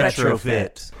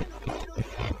 retrofit.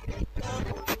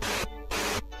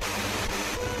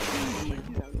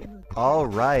 All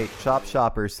right, Chop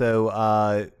Shopper. So,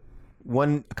 a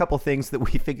couple things that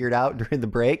we figured out during the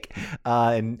break,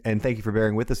 and thank you for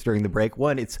bearing with us during the break.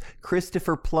 One, it's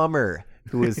Christopher Plummer.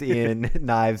 who was in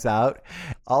Knives Out.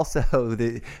 Also,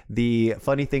 the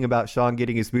funny thing about Sean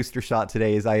getting his booster shot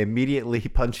today is I immediately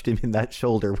punched him in that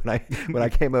shoulder when I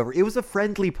came over. It was a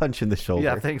friendly punch in the shoulder.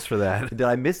 Yeah, thanks for that. Did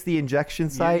I miss the injection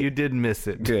site? You did miss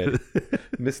it. Good.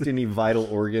 Missed any vital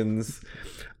organs?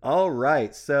 All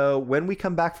right. So when we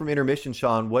come back from intermission,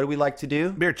 Sean, what do we like to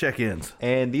do? Beer check-ins.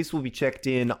 And these will be checked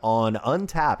in on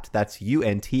Untapped. That's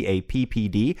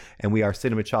UNTAPPD. And we are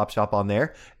Cinema Chop Shop on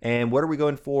there. And what are we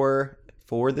going for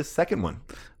this second one?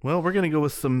 Well, we're going to go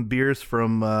with some beers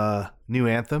from New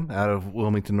Anthem out of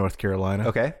Wilmington, North Carolina.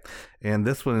 Okay. And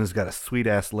this one has got a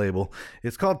sweet-ass label.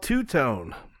 It's called Two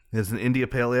Tone. It's an India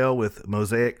Pale Ale with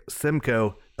Mosaic,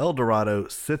 Simcoe, Eldorado,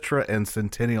 Citra, and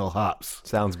Centennial hops.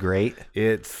 Sounds great.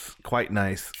 It's quite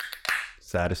nice.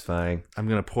 Satisfying. I'm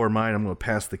going to pour mine. I'm going to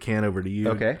pass the can over to you.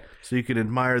 Okay. So you can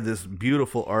admire this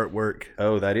beautiful artwork.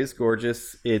 Oh, that is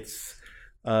gorgeous.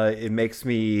 It makes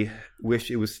me wish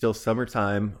it was still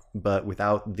summertime, but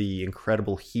without the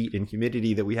incredible heat and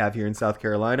humidity that we have here in South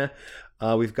Carolina.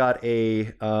 We've got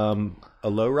a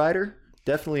lowrider,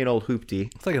 definitely an old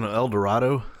hoopty, It's like an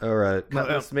Eldorado. or a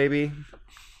Cutlass maybe,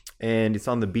 and it's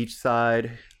on the beach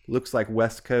side. Looks like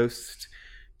West Coast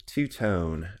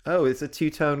two-tone. Oh, it's a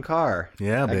two-tone car.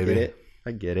 Yeah, baby.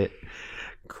 I get it.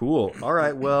 Cool. All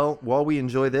right. Well, while we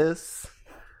enjoy this,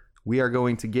 we are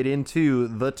going to get into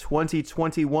the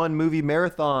 2021 movie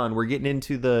marathon. We're getting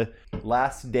into the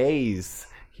last days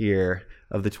here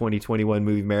of the 2021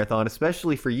 movie marathon,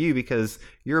 especially for you because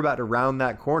you're about to round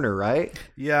that corner, right?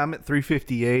 Yeah, I'm at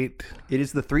 358. It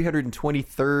is the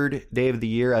 323rd day of the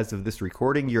year as of this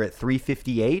recording. You're at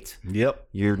 358. Yep.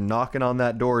 You're knocking on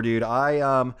that door, dude.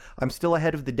 I'm still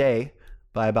ahead of the day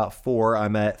by about 4.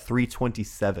 I'm at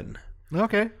 327.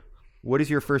 Okay. What is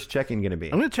your first check-in going to be?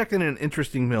 I'm going to check in an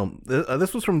interesting film.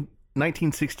 This was from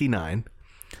 1969,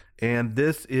 and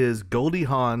this is Goldie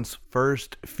Hawn's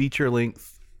first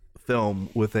feature-length film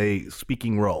with a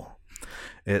speaking role.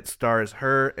 It stars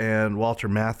her and Walter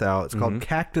Matthau. It's called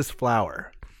Cactus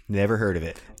Flower. Never heard of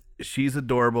it. She's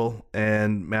adorable,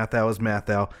 and Matthau is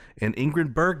Matthau, and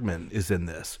Ingrid Bergman is in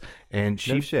this, and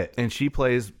she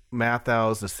plays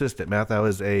Matthau's assistant. Matthau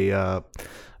is a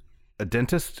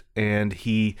dentist, and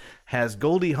he has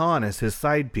Goldie Hawn as his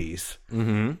side piece,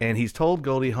 and he's told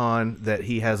Goldie Hawn that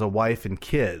he has a wife and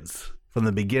kids from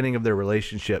the beginning of their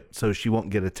relationship, so she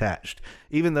won't get attached,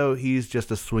 even though he's just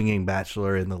a swinging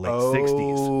bachelor in the late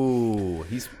 60s. Oh,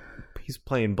 he's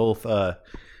playing both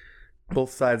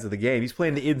sides of the game. He's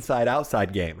playing the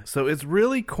inside-outside game. So it's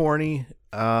really corny,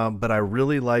 but I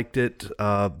really liked it.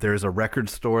 There's a record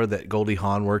store that Goldie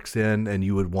Hawn works in, and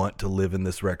you would want to live in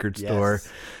this record store.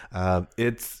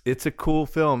 It's a cool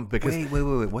film because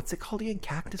Wait. What's it called again?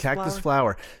 Cactus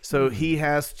Flower. So he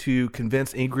has to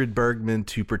convince Ingrid Bergman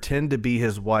to pretend to be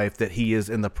his wife that he is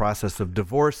in the process of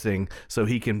divorcing so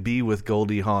he can be with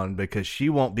Goldie Hawn because she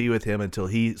won't be with him until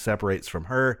he separates from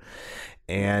her.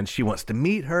 And she wants to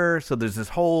meet her, so there's this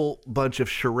whole bunch of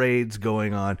charades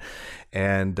going on,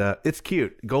 and it's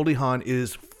cute. Goldie Hawn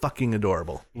is fucking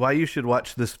adorable. Why you should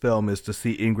watch this film is to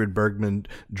see Ingrid Bergman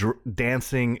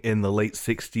dancing in the late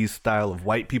 60s style of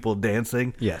white people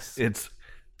dancing. Yes. It's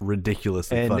ridiculous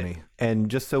and funny. And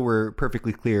just so we're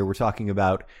perfectly clear, we're talking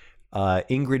about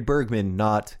Ingrid Bergman,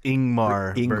 not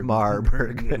Ingmar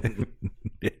Bergman.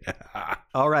 Yeah.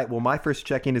 All right. Well, my first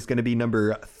check-in is going to be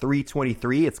number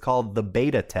 323. It's called The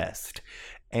Beta Test.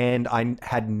 And I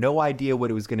had no idea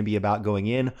what it was going to be about going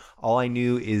in. All I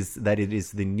knew is that it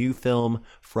is the new film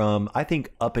from, I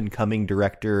think, up-and-coming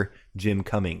director Jim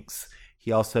Cummings.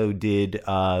 He also did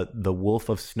The Wolf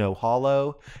of Snow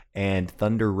Hollow and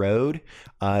Thunder Road.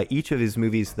 Each of his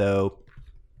movies, though,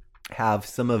 have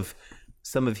some of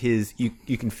his,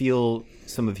 you can feel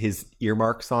some of his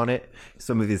earmarks on it,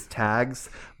 some of his tags.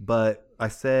 But I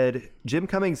said, Jim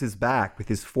Cummings is back with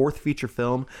his fourth feature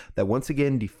film that once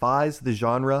again defies the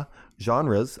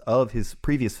genres of his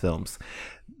previous films.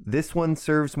 This one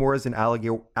serves more as an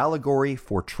allegory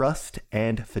for trust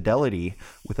and fidelity,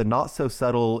 with a not so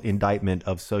subtle indictment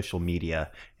of social media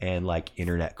and like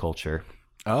internet culture.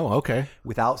 Oh, okay.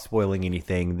 Without spoiling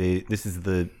anything, this is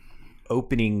the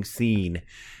opening scene.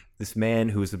 This man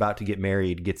who is about to get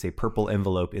married gets a purple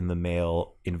envelope in the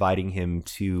mail inviting him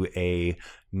to a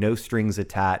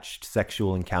no-strings-attached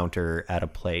sexual encounter at a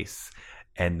place.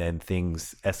 And then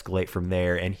things escalate from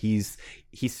there. And he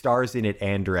stars in it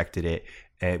and directed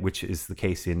it, which is the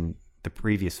case in the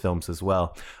previous films as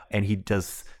well. And he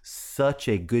does such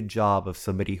a good job of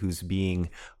somebody who's being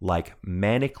like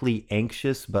manically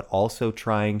anxious, but also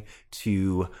trying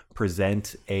to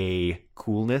present a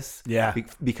coolness. Yeah.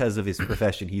 Because of his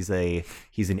profession. He's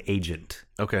an agent.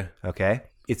 Okay. Okay.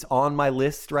 it's on my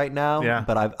list right now. Yeah.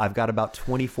 But I've got about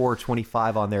 24 or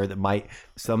 25 on there that might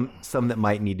some that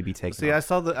might need to be taken. See,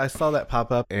 off. I saw that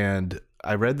pop up, and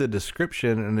I read the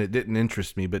description, and it didn't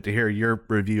interest me. But to hear your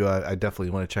review, I definitely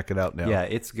want to check it out now. Yeah,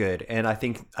 it's good, and I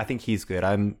think he's good.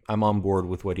 I'm on board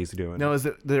with what he's doing. Now, are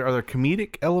there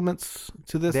comedic elements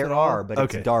to this? There at all? are, but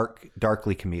it's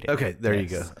darkly comedic. Okay, there you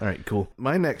go. All right, cool.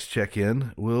 My next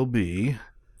check-in will be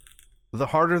The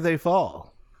Harder They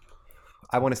Fall.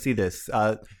 I want to see this.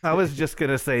 I was just going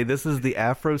to say, this is the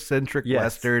Afrocentric Yes.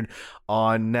 Western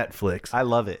on Netflix. I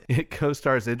love it. It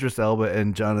co-stars Idris Elba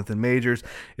and Jonathan Majors.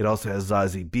 It also has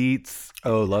Zazie Beetz.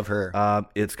 Oh, love her.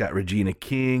 It's got Regina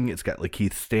King. It's got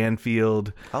Lakeith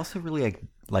Stanfield. I also really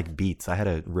like beets. I had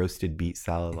a roasted beet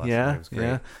salad last night. Yeah, It was great.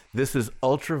 yeah. This is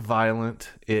ultra violent.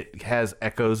 It has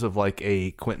echoes of like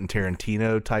a Quentin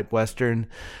Tarantino type Western.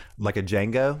 Like a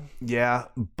Django. Yeah,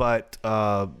 but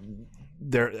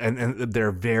there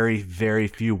are very, very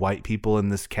few white people in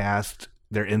this cast.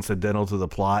 They're incidental to the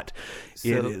plot.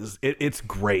 It's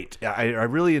great. I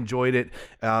really enjoyed it.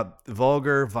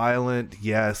 Vulgar, violent,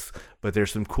 yes, but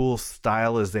there's some cool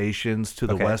stylizations to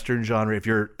the Western genre. If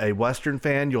you're a Western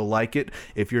fan, you'll like it.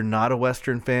 If you're not a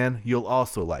Western fan, you'll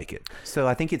also like it. So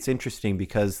I think it's interesting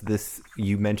because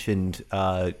you mentioned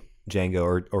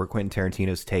Django or Quentin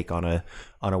Tarantino's take on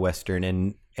a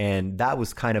Western, and that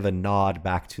was kind of a nod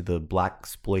back to the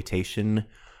blaxploitation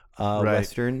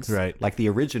Westerns, right. like the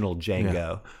original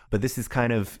Django. But this is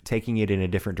kind of taking it in a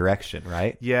different direction,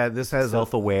 right? Yeah, this has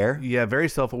self-aware. Very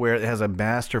self-aware. It has a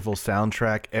masterful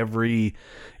soundtrack. Every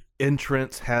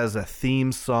entrance has a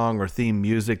theme song or theme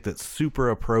music that's super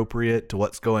appropriate to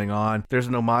what's going on. There's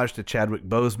an homage to Chadwick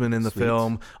Boseman in the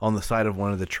film. On the side of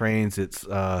one of the trains, it's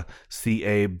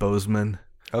C.A. Bozeman.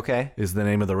 Okay. Is the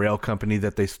name of the rail company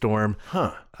that they storm.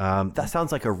 Huh. That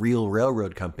sounds like a real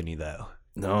railroad company, though.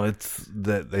 No, it's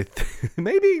that they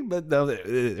maybe, but no,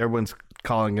 everyone's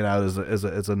calling it out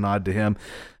as a nod to him.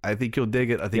 I think you'll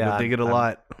dig it. I think you'll dig it a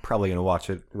lot. Probably going to watch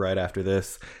it right after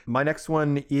this. My next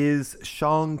one is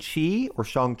Shang-Chi or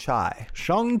Shang-Chi?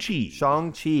 Shang-Chi.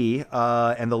 Shang-Chi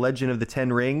and the Legend of the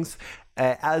Ten Rings.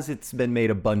 As it's been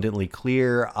made abundantly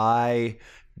clear, I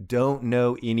don't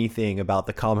know anything about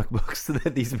the comic books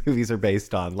that these movies are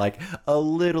based on, like a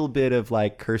little bit of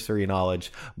like cursory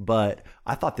knowledge, but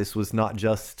I thought this was not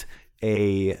just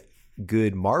a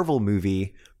good Marvel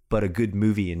movie, but a good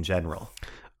movie in general.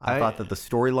 I thought that the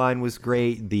storyline was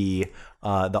great, the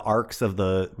arcs of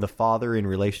the father in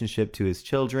relationship to his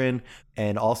children,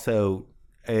 and also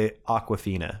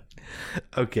Aquafina.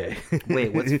 Okay.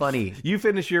 Wait, what's funny? You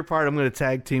finish your part. I'm going to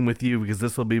tag team with you because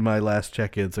this will be my last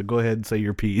check-in. So go ahead and say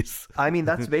your piece. I mean,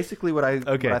 that's basically what I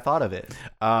thought of it.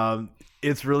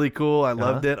 It's really cool. I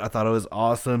loved it. I thought it was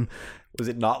awesome. Was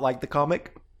it not like the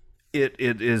comic? It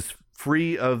is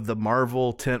free of the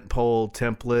Marvel tentpole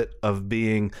template of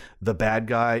being the bad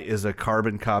guy is a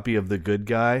carbon copy of the good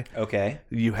guy. Okay.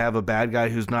 You have a bad guy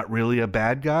who's not really a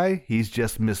bad guy. He's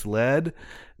just misled.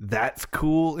 That's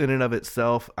cool in and of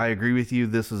itself. I agree with you.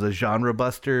 This is a genre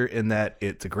buster in that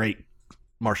it's a great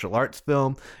martial arts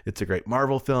film. It's a great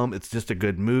Marvel film. It's just a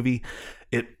good movie.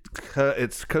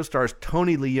 It's co-stars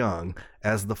Tony Leung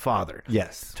as the father.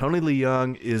 Yes. Tony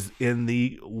Leung is in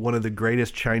one of the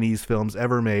greatest Chinese films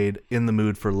ever made, In the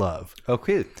Mood for Love. Oh,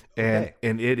 cute. And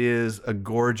it is a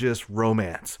gorgeous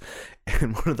romance.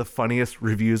 And one of the funniest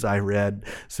reviews I read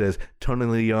says, Tony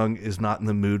Leung is not in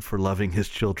the mood for loving his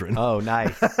children. Oh,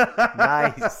 nice.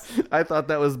 Nice. I thought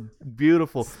that was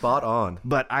beautiful. Spot on.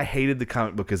 But I hated the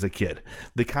comic book as a kid.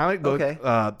 The comic book,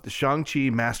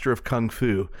 Shang-Chi, Master of Kung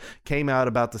Fu, came out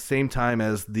about the same time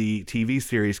as the TV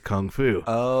series Kung Fu.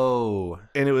 Oh.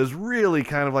 And it was really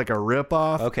kind of like a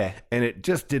ripoff. Okay. And it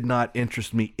just did not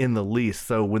interest me in the least.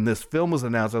 So when this film was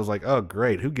announced, I was like, oh,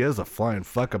 great. Who gives a flying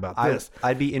fuck about this?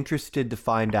 I'd be interested to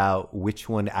find out which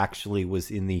one actually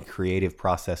was in the creative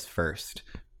process first,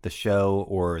 the show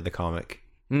or the comic.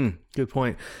 Good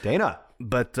point. Dana.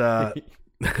 But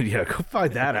yeah, go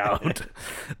find that out.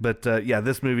 But yeah,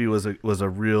 this movie was a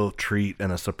real treat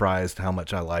and a surprise to how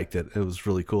much I liked it. It was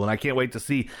really cool. And I can't wait to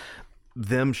see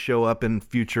them show up in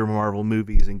future Marvel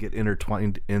movies and get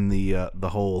intertwined in the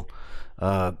whole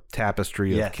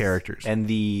tapestry of characters. And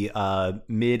the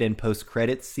mid and post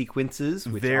credits sequences,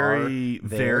 which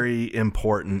very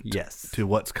important to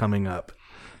what's coming up.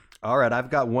 All right, I've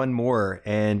got one more,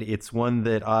 and it's one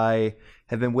that I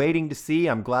have been waiting to see.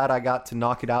 I'm glad I got to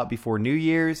knock it out before New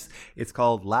Year's. It's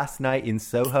called Last Night in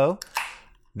Soho.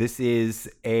 This is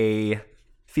a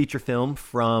feature film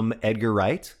from Edgar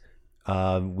Wright.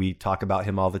 We talk about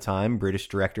him all the time. British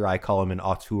director. I call him an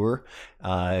auteur.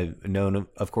 Known,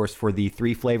 of course, for the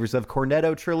 3 flavors of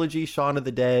Cornetto trilogy, Shaun of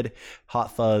the Dead,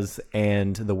 Hot Fuzz,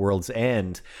 and The World's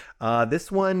End.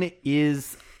 This one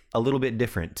is a little bit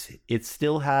different. It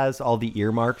still has all the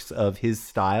earmarks of his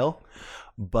style,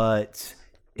 but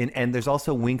and there's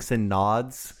also winks and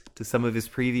nods to some of his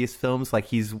previous films like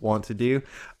he's wont to do.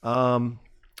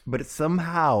 But it's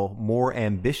somehow more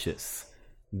ambitious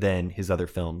than his other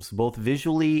films, both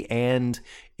visually and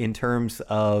in terms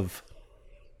of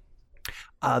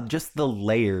just the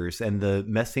layers and the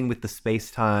messing with the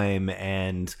space-time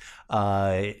and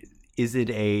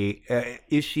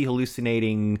is she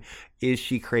hallucinating? Is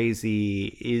she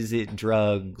crazy? Is it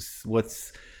drugs?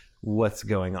 What's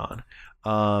going on?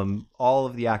 All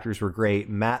of the actors were great.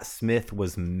 Matt Smith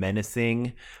was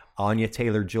menacing. Anya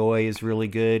Taylor-Joy is really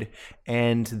good.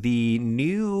 And the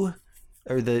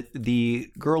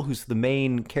girl who's the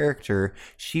main character,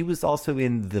 she was also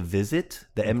in The Visit,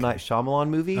 the M. Night Shyamalan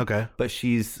movie. Okay. But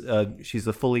she's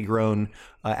a fully grown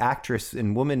actress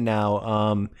and woman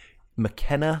now.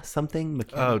 McKenna something?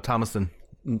 Oh, Thomason,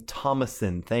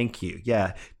 thank you.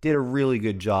 Yeah, did a really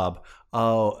good job.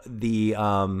 Oh, the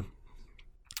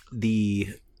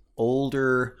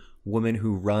older woman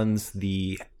who runs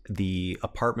the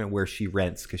apartment where she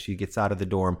rents because she gets out of the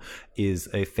dorm is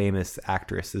a famous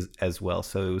actress as well.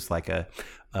 So it was like a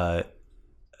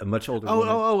much older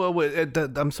woman. Wait,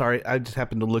 I'm sorry. I just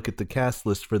happened to look at the cast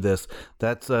list for this.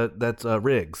 That's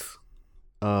Riggs.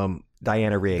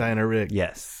 Diana Rigg. Diana Rigg.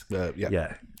 Yes.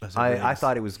 Yeah. I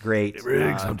thought it was great.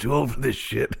 Riggs, I'm too old for this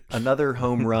shit. Another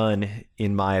home run,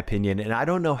 in my opinion. And I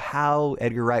don't know how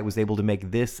Edgar Wright was able to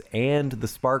make this and the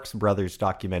Sparks Brothers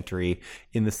documentary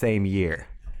in the same year.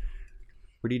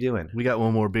 What are you doing? We got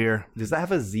one more beer. Does that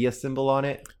have a Zia symbol on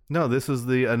it? No, this is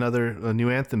a new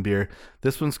Anthem beer.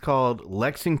 This one's called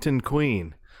Lexington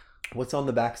Queen. What's on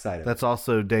the backside of it? That's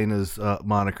also Dana's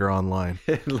moniker online.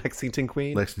 Lexington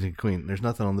Queen? Lexington Queen. There's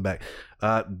nothing on the back.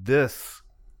 This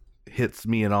hits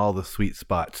me in all the sweet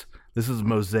spots. This is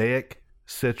Mosaic,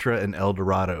 Citra, and El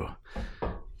Dorado.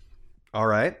 All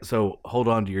right. So hold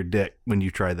on to your dick when you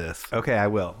try this. Okay, I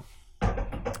will.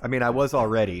 I mean, I was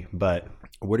already, but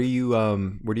what are you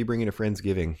bringing to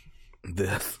Friendsgiving?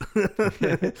 This.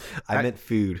 I meant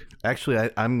food. Actually,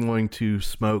 I'm going to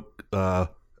smoke a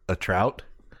trout.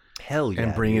 Hell yeah.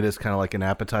 And bring it as kind of like an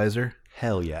appetizer.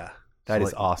 Hell yeah. That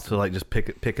is awesome. So like just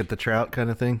pick at the trout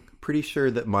kind of thing. Pretty sure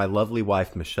that my lovely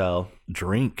wife, Michelle,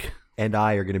 drink, and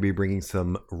I are going to be bringing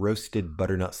some roasted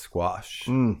butternut squash.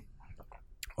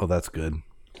 Oh, that's good.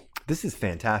 This is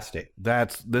fantastic.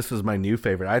 This is my new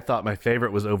favorite. I thought my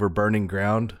favorite was Over Burning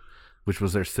Ground, which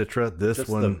was their Citra. This Just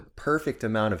one, the perfect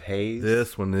amount of haze.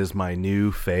 This one is my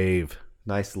new fave.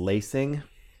 Nice lacing.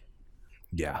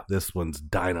 Yeah, this one's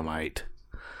dynamite.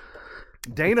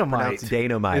 Dynamite.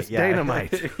 Dynamite. It's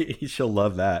dynamite. She'll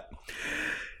love that.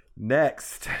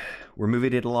 Next, we're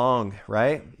moving it along,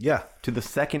 right? Yeah. To the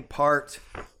second part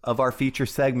of our feature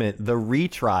segment, the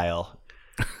retrial.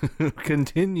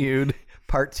 Continued.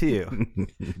 Part 2.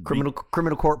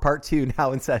 Criminal Court Part 2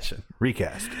 now in session.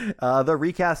 Recast. The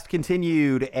recast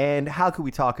continued. And how could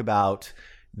we talk about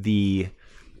the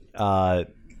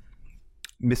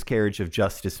miscarriage of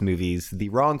justice movies, the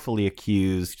wrongfully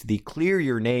accused, the clear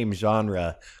your name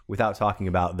genre without talking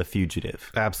about The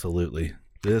Fugitive? Absolutely.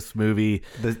 This movie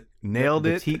nailed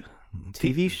it.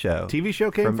 TV show. TV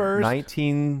show came from first.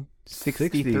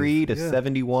 1963 to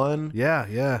 71.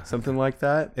 Yeah. Something like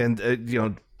that. And,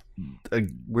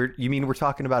 you mean we're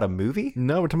talking about a movie?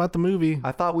 No, we're talking about the movie.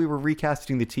 I thought we were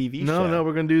recasting the TV show. No,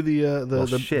 we're going to do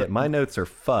the my notes are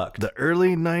fucked. The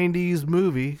early 90s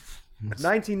movie.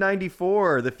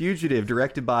 1994, The Fugitive,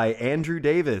 directed by Andrew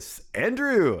Davis.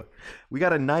 Andrew! We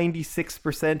got a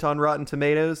 96% on Rotten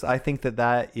Tomatoes. I think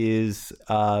that is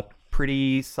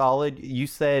pretty solid. You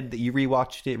said that you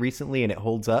rewatched it recently and it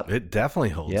holds up. It definitely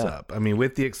holds up. I mean,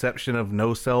 with the exception of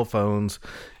no cell phones.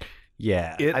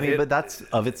 Yeah. But that's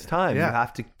of its time. Yeah. You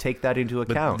have to take that into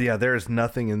account. But, there is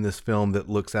nothing in this film that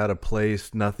looks out of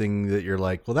place. Nothing that you're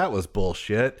like, well, that was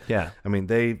bullshit. Yeah. I mean,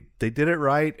 they did it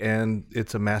right, and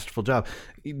it's a masterful job.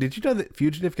 Did you know that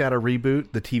Fugitive got a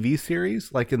reboot, the TV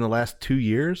series, like in the last 2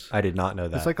 years? I did not know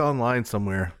that. It's like online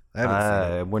somewhere. I haven't seen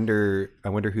it. I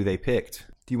wonder who they picked.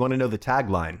 Do you want to know the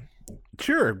tagline?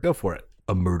 Sure, go for it.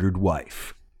 A murdered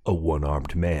wife, a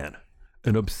one-armed man,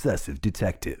 an obsessive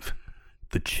detective.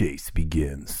 The chase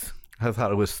begins. I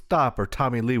thought it was stop or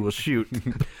Tommy Lee will shoot.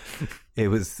 It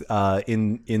was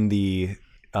in the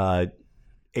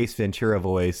Ace Ventura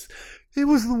voice. It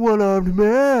was the one-armed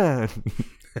man.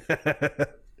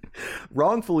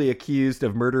 Wrongfully accused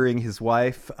of murdering his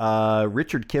wife,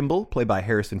 Richard Kimball, played by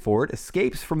Harrison Ford,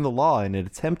 escapes from the law in an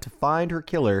attempt to find her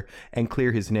killer and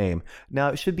clear his name. Now,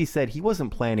 it should be said he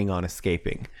wasn't planning on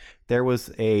escaping. There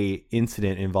was a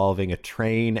incident involving a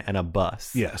train and a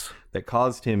bus. Yes. That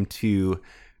caused him to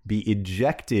be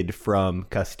ejected from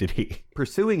custody.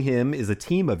 Pursuing him is a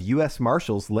team of U.S.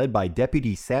 Marshals led by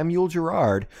Deputy Samuel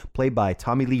Gerard, played by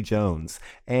Tommy Lee Jones.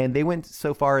 And they went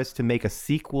so far as to make a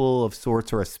sequel of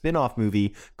sorts, or a spin-off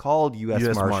movie called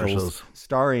U.S. Marshals,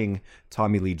 starring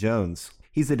Tommy Lee Jones.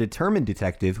 He's a determined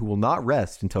detective who will not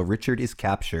rest until Richard is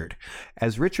captured.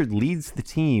 As Richard leads the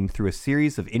team through a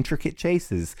series of intricate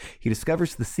chases, he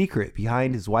discovers the secret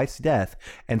behind his wife's death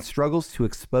and struggles to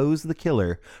expose the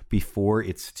killer before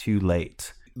it's too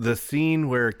late. The scene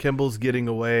where Kimball's getting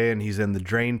away and he's in the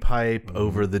drain pipe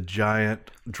over the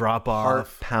giant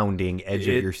drop-off. Heart-pounding,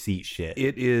 edge-of-your-seat shit.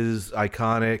 It is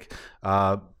iconic.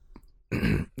 I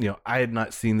had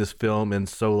not seen this film in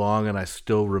so long, and I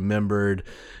still remembered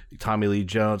Tommy Lee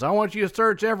Jones. I want you to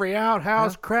search every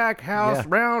outhouse, crack house,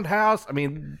 roundhouse. I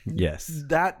mean, yes,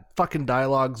 that fucking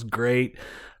dialogue's great.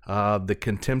 The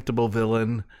contemptible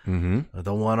villain,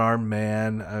 the one-armed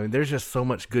man. I mean, there's just so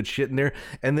much good shit in there.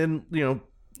 And then,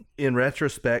 in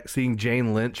retrospect, seeing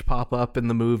Jane Lynch pop up in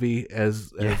the movie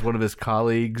as one of his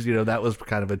colleagues, that was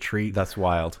kind of a treat. That's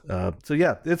wild. So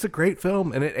yeah, it's a great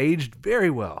film, and it aged very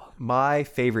well. My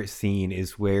favorite scene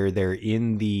is where they're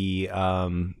in the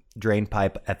drain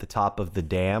pipe at the top of the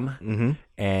dam,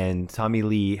 and Tommy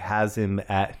Lee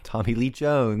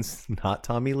Jones, not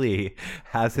Tommy Lee,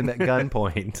 has him at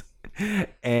gunpoint,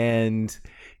 and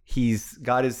he's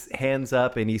got his hands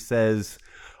up, and he says,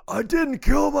 "I didn't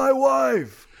kill my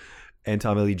wife." And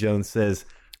Tommy Lee Jones says,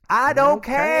 "I don't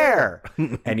care."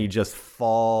 And he just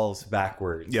falls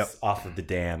backwards off of the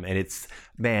dam.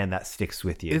 And that sticks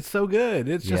with you. It's so good.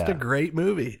 It's just a great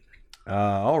movie.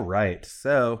 All right.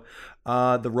 So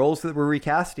the roles that we're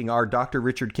recasting are Dr.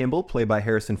 Richard Kimball, played by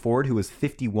Harrison Ford, who was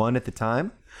 51 at the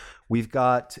time. We've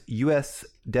got U.S.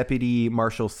 Deputy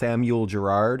Marshal Samuel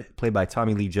Gerard, played by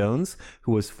Tommy Lee Jones,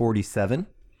 who was 47.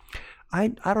 I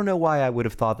don't know why I would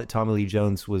have thought that Tommy Lee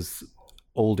Jones was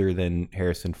older than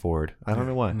Harrison Ford. I don't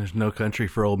know why. There's no country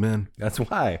for old men. That's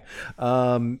why.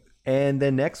 And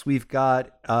then next we've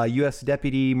got U.S.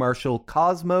 Deputy Marshal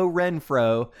Cosmo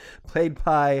Renfro, played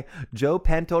by Joe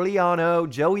Pantoliano,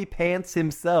 Joey Pants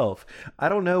himself. I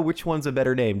don't know which one's a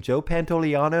better name, Joe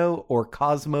Pantoliano or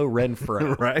Cosmo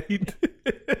Renfro. Right?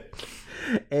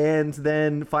 And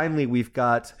then finally we've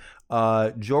got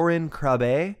Joran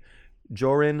Crabe.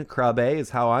 Joran Crabe is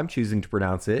how I'm choosing to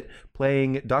pronounce it,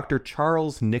 playing Dr.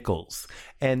 Charles Nichols.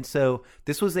 And so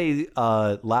this was a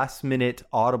last-minute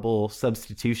audible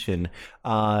substitution.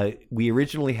 We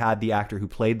originally had the actor who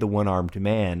played the one-armed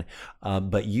man,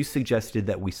 but you suggested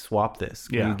that we swap this.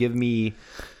 Can you give me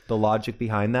the logic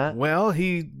behind that? Well,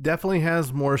 he definitely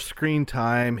has more screen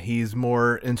time. He's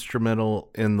more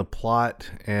instrumental in the plot.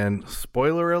 And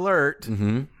spoiler alert,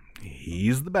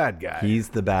 he's the bad guy. He's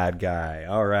the bad guy.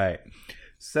 All right.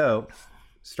 So,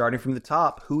 starting from the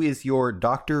top, who is your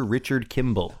Dr. Richard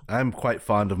Kimball? I'm quite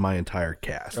fond of my entire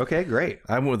cast. Okay, great.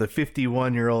 I'm with a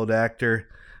 51-year-old actor.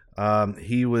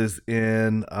 He was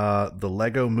in the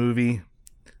Lego Movie.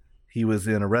 He was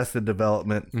in Arrested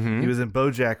Development. He was in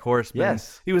BoJack Horseman.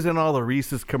 Yes. He was in all the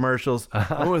Reese's commercials.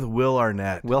 I'm with Will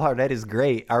Arnett. Will Arnett is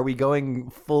great. Are we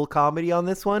going full comedy on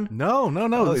this one? No.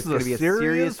 Oh, This is gonna be a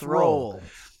serious role.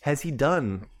 Has he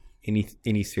done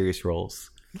any serious roles?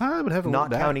 I would have to Not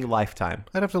look back. counting Lifetime.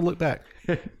 I'd have to look back.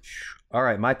 All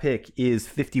right, my pick is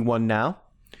 51 now.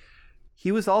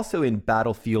 He was also in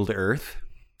Battlefield Earth.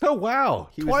 Oh, wow.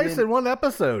 He was Twice in- in one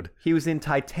episode. He was in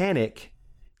Titanic.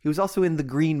 He was also in The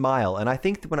Green Mile. And I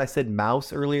think that when I said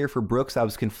mouse earlier for Brooks, I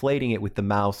was conflating it with the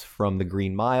mouse from The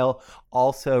Green Mile,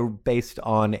 also based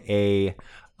on a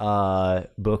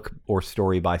book or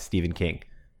story by Stephen King.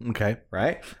 Okay.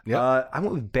 Right? Yep. I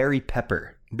went with Barry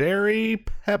Pepper. Barry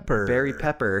Pepper. Barry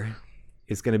Pepper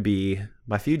is going to be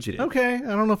my fugitive. Okay. I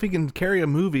don't know if he can carry a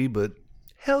movie, but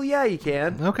Hell yeah, you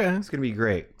can. okay. It's going to be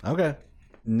great. Okay.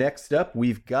 Next up,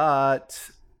 we've got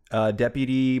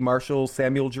Deputy Marshal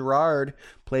Samuel Gerard,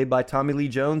 played by Tommy Lee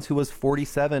Jones, who was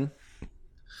 47.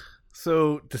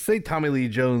 So to say Tommy Lee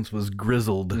Jones was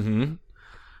grizzled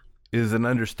is an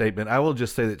understatement. I will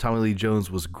just say that Tommy Lee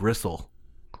Jones was gristle.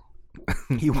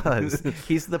 He was.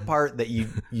 He's the part that you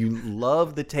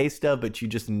love the taste of, but you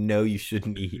just know you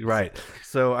shouldn't eat. Right.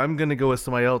 So I'm going to go with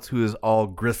somebody else who is all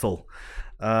gristle.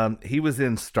 He was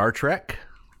in Star Trek.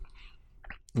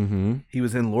 He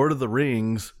was in Lord of the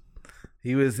Rings.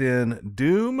 He was in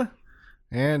Doom.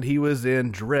 And he was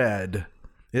in Dread.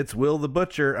 It's Will the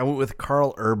Butcher. I went with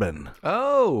Carl Urban.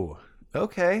 Oh,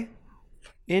 okay.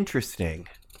 Interesting.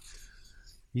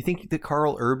 You think that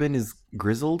Carl Urban is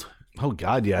grizzled? Oh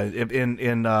God, yeah.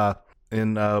 In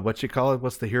what you call it?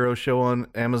 What's the hero show on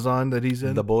Amazon that he's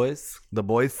in? The Boys? The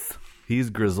Boys. He's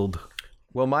grizzled.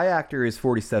 Well, my actor is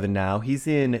 47 now. He's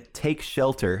in Take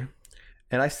Shelter.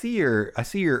 And I see your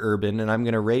Urban, and I'm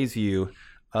going to raise you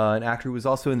an actor who was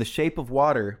also in The Shape of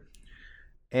Water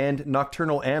and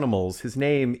Nocturnal Animals. His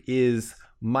name is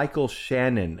Michael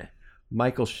Shannon.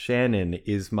 Michael Shannon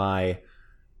is my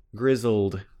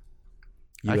grizzled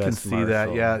US I can see Marshal.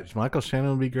 that. Yeah, Michael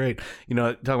Shannon would be great. You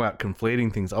know, talking about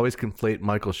conflating things, I always conflate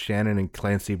Michael Shannon and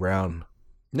Clancy Brown.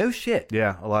 No shit.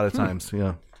 Yeah, a lot of times.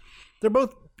 Yeah, they're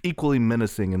both equally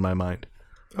menacing in my mind.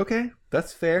 Okay,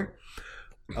 that's fair.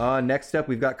 Next up,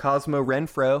 we've got Cosmo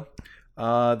Renfro,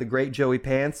 the great Joey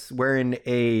Pants, wearing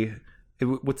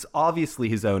what's obviously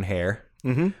his own hair.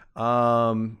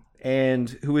 Mm-hmm. And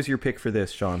who was your pick for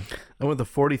this, Sean? I went with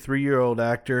a 43-year-old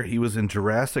actor. He was in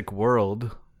Jurassic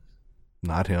World.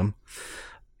 Not him.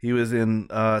 He was in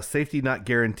Safety Not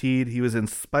Guaranteed. He was in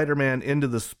Spider-Man Into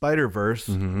the Spider-Verse.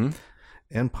 Mm-hmm.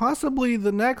 And possibly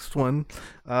the next one.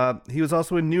 He was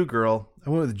also in New Girl. I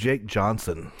went with Jake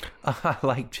Johnson. I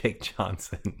like Jake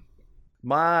Johnson.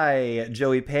 My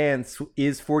Joey Pants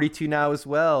is 42 now as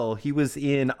well. He was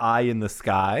in Eye in the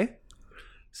Sky,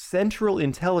 Central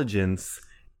Intelligence,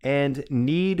 and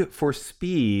Need for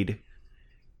Speed.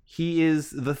 He is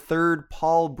the third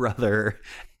Paul brother,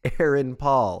 Aaron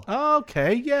Paul.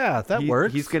 Okay, yeah, that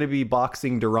works. He's going to be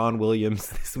boxing Deron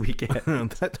Williams this weekend.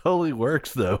 That totally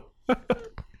works, though.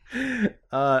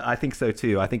 I think so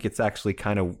too. I think it's actually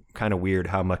kind of weird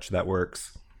how much that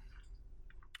works.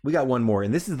 We got one more,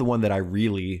 and this is the one that I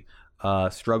really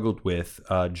struggled with.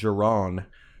 Jaron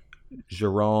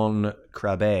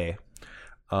Crabbe,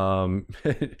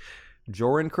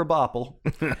 Joran Krabappel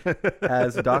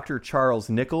as Dr. Charles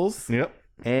Nichols. Yep.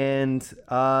 And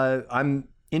I'm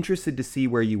interested to see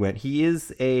where you went. He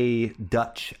is a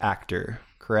Dutch actor,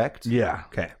 correct? Yeah.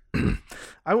 Okay.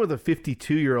 I was a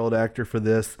 52-year-old actor for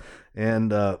this,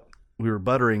 and we were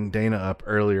buttering Dana up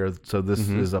earlier, so this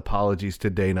is apologies to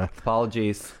Dana.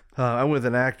 Apologies. I'm with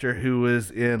an actor who was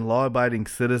in Law Abiding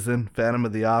Citizen, Phantom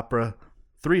of the Opera,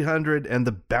 300, and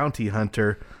The Bounty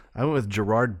Hunter. I went with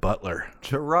Gerard Butler.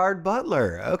 Gerard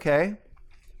Butler. Okay.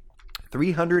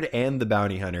 300 and The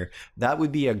Bounty Hunter. That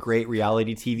would be a great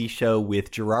reality TV show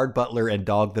with Gerard Butler and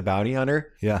Dog the Bounty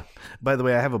Hunter. Yeah. By the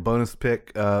way, I have a bonus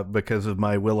pick because of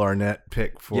my Will Arnett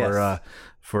pick for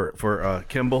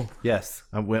Kimball. Yes.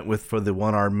 I went with, for the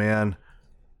one-armed man,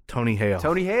 Tony Hale.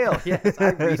 Tony Hale. Yes. I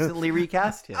recently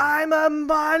recast him. I'm a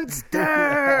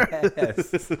monster!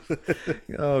 Yes.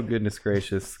 Oh, goodness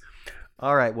gracious.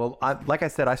 All right. Well, like I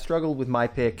said, I struggled with my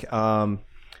pick.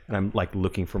 And I'm like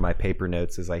looking for my paper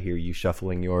notes as I hear you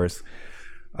shuffling yours.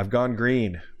 I've gone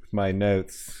green with my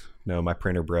notes. No, my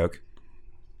printer broke.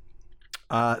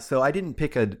 So I didn't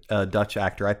pick a Dutch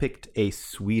actor. I picked a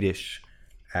Swedish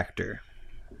actor.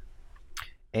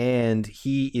 And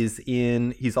he's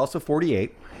also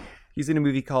 48. He's in a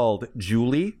movie called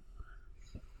Julie,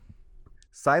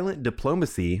 Silent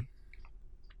Diplomacy,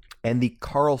 and the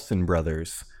Carlson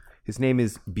Brothers. His name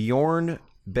is Bjorn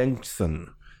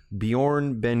Bengtsson.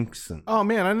 Bjorn Bengtsson. Oh,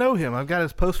 man, I know him. I've got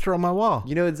his poster on my wall.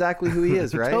 You know exactly who he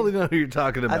is, right? I totally know who you're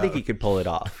talking about. I think he could pull it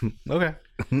off. Okay.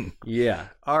 Yeah.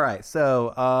 All right.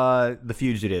 So, The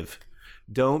Fugitive.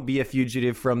 Don't be a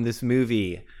fugitive from this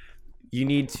movie. You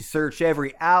need to search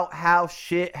every outhouse,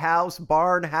 shit house,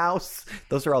 barn house.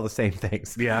 Those are all the same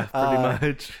things. Yeah, pretty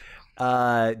much.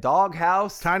 Dog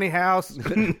house. Tiny house.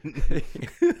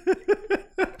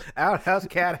 Outhouse,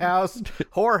 cat house,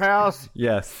 whorehouse.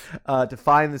 Yes. To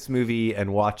find this movie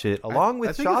and watch it along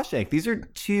with Shawshank. These are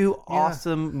two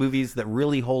awesome movies that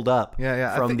really hold up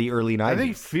from the early 90s. I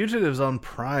think Fugitive's on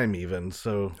Prime even,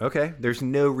 so. Okay. There's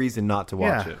no reason not to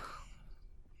watch it.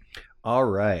 All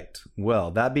right. Well,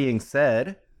 that being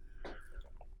said,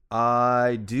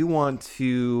 I do want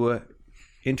to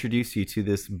introduce you to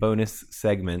this bonus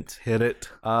segment. Hit it.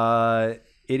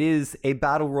 It is a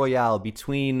battle royale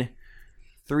between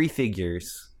three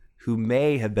figures who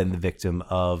may have been the victim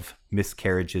of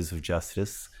miscarriages of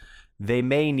justice. They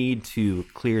may need to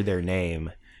clear their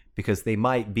name because they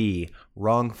might be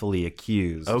wrongfully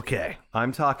accused. Okay.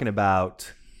 I'm talking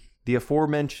about the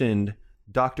aforementioned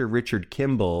Dr. Richard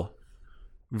Kimball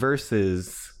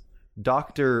versus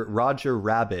Dr. Roger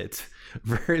Rabbit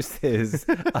versus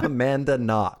Amanda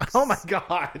Knox. Oh my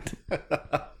God.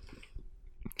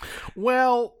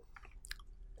 Well,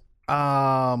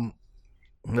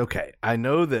 okay. I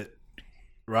know that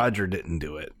Roger didn't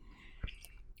do it.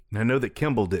 I know that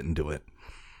Kimball didn't do it.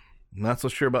 Not so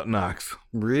sure about Knox.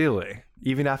 Really?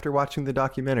 Even after watching the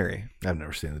documentary? I've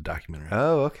never seen the documentary.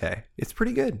 Oh, okay. It's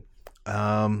pretty good.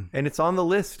 And it's on the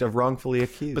list of wrongfully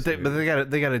accused. But they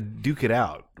gotta duke it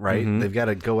out, right? Mm-hmm. They've got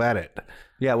to go at it.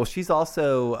 Yeah, well, she's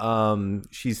also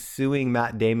she's suing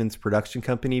Matt Damon's production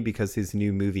company because his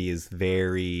new movie is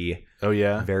very,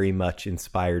 very much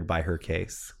inspired by her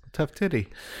case. Tough titty.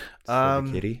 So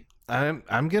the kitty.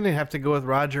 I'm gonna have to go with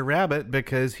Roger Rabbit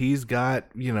because he's got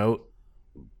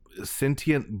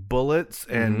sentient bullets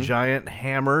and giant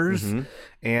hammers,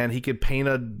 and he could paint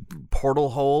a portal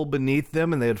hole beneath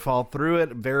them, and they'd fall through it.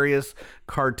 Various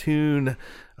cartoon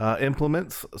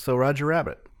implements. So Roger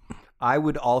Rabbit. I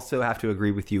would also have to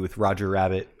agree with you with Roger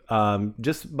Rabbit.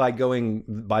 Just by going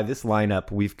by this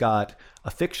lineup, we've got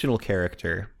a fictional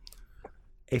character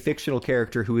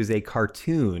who is a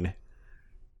cartoon,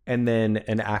 and then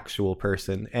an actual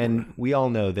person. And we all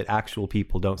know that actual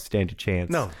people don't stand a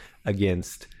chance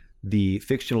against the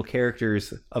fictional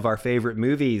characters of our favorite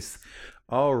movies.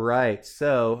 All right.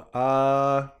 So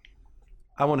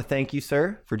I want to thank you,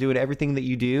 sir, for doing everything that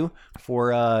you do,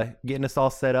 for getting us all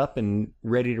set up and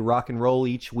ready to rock and roll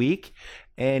each week.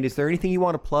 And is there anything you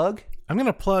want to plug? I'm going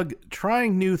to plug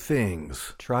trying new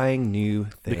things. Trying new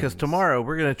things. Because tomorrow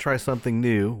we're going to try something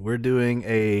new. We're doing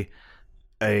an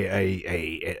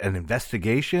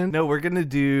investigation. No, we're going to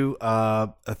do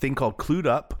a thing called Clued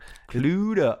Up.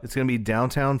 It's going to be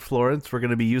downtown Florence. We're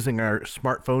going to be using our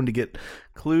smartphone to get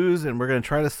clues, and we're going to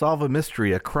try to solve a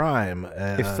mystery, a crime.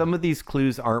 If some of these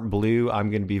clues aren't blue, I'm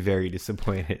going to be very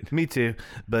disappointed. Me too.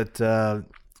 But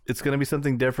it's going to be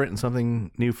something different and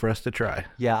something new for us to try.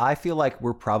 Yeah, I feel like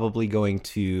we're probably going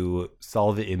to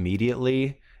solve it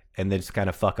immediately and then just kind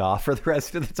of fuck off for the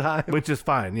rest of the time. Which is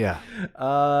fine, yeah.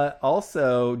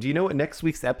 Also, do you know what next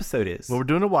week's episode is? Well, we're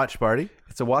doing a watch party.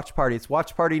 It's a watch party. It's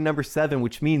watch party number 7,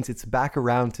 which means it's back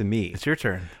around to me. It's your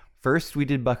turn. First, we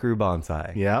did Buckaroo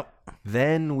Banzai. Yep.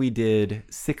 Then we did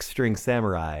Six String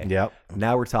Samurai. Yep.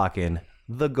 Now we're talking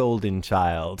The Golden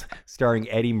Child, starring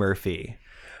Eddie Murphy.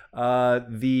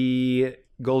 The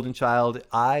Golden Child,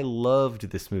 I loved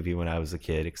this movie when I was a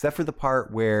kid, except for the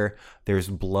part where there's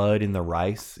blood in the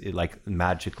rice.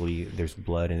 Magically, there's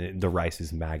blood in the rice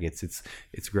is maggots.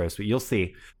 It's gross, but you'll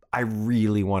see. I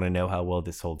really want to know how well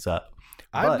this holds up.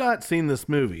 I've not seen this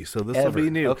movie, so this will be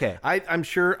new. Okay. I'm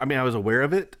sure, I was aware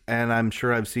of it, and I'm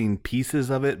sure I've seen pieces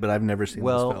of it, but I've never seen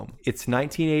this film. It's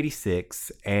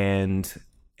 1986, and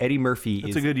Eddie Murphy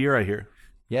It's a good year, I hear.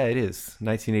 Yeah, it is.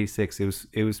 1986.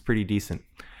 It was pretty decent.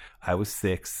 I was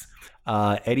 6.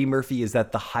 Eddie Murphy is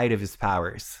at the height of his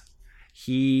powers.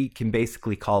 He can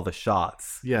basically call the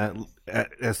shots. Yeah,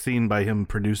 as seen by him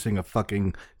producing a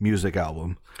fucking music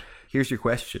album. Here's your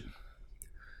question.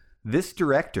 This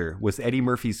director was Eddie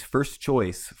Murphy's first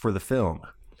choice for the film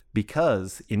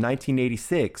because in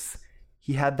 1986,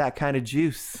 he had that kind of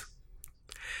juice.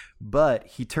 But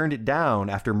he turned it down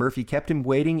after Murphy kept him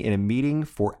waiting in a meeting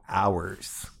for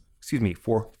hours.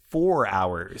 For 4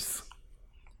 hours.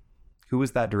 Who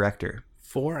was that director?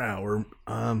 4 hour.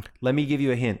 Let me give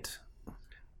you a hint.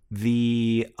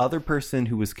 The other person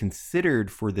who was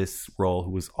considered for this role,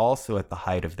 who was also at the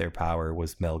height of their power,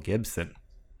 was Mel Gibson.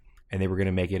 And they were going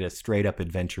to make it a straight up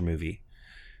adventure movie.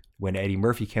 When Eddie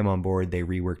Murphy came on board, they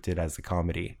reworked it as a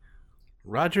comedy.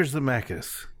 Roger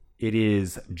Zemeckis. It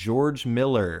is George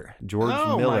Miller. Miller.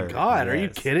 Oh my God. Yes. Are you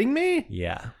kidding me?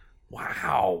 Yeah.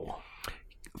 Wow.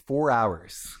 4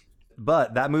 hours.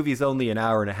 But that movie's only an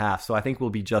hour and a half, so I think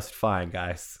we'll be just fine,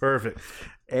 guys. Perfect.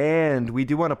 And we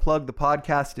do want to plug the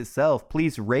podcast itself.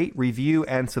 Please rate, review,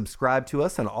 and subscribe to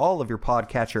us on all of your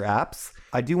podcatcher apps.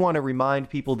 I do want to remind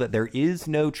people that there is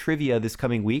no trivia this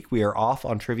coming week. We are off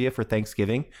on trivia for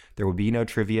Thanksgiving. There will be no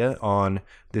trivia on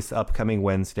this upcoming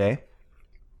Wednesday.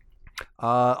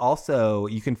 Also,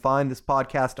 you can find this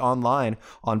podcast online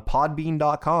on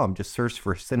podbean.com. Just search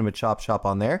for Cinema Chop Shop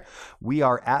on there. We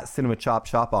are at Cinema Chop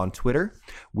Shop on Twitter.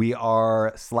 We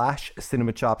are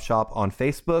 /Cinema Chop Shop on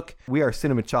Facebook. We are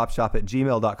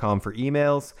cinemachopshop@gmail.com for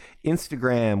emails.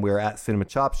 Instagram, we are at Cinema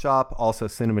Chop Shop. Also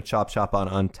Cinema Chop Shop on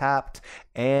Untapped.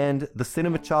 And the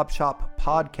Cinema Chop Shop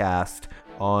podcast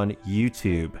on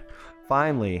YouTube.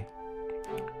 Finally,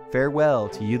 farewell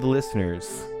to you, the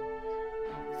listeners.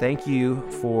 Thank you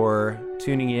for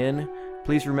tuning in.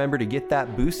 Please remember to get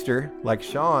that booster like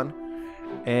Sean,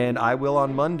 and I will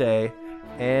on Monday.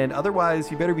 And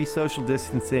otherwise, you better be social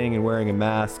distancing and wearing a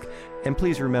mask. And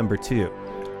please remember to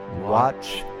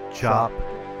watch, chop,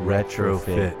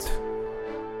 retrofit.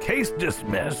 Case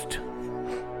dismissed.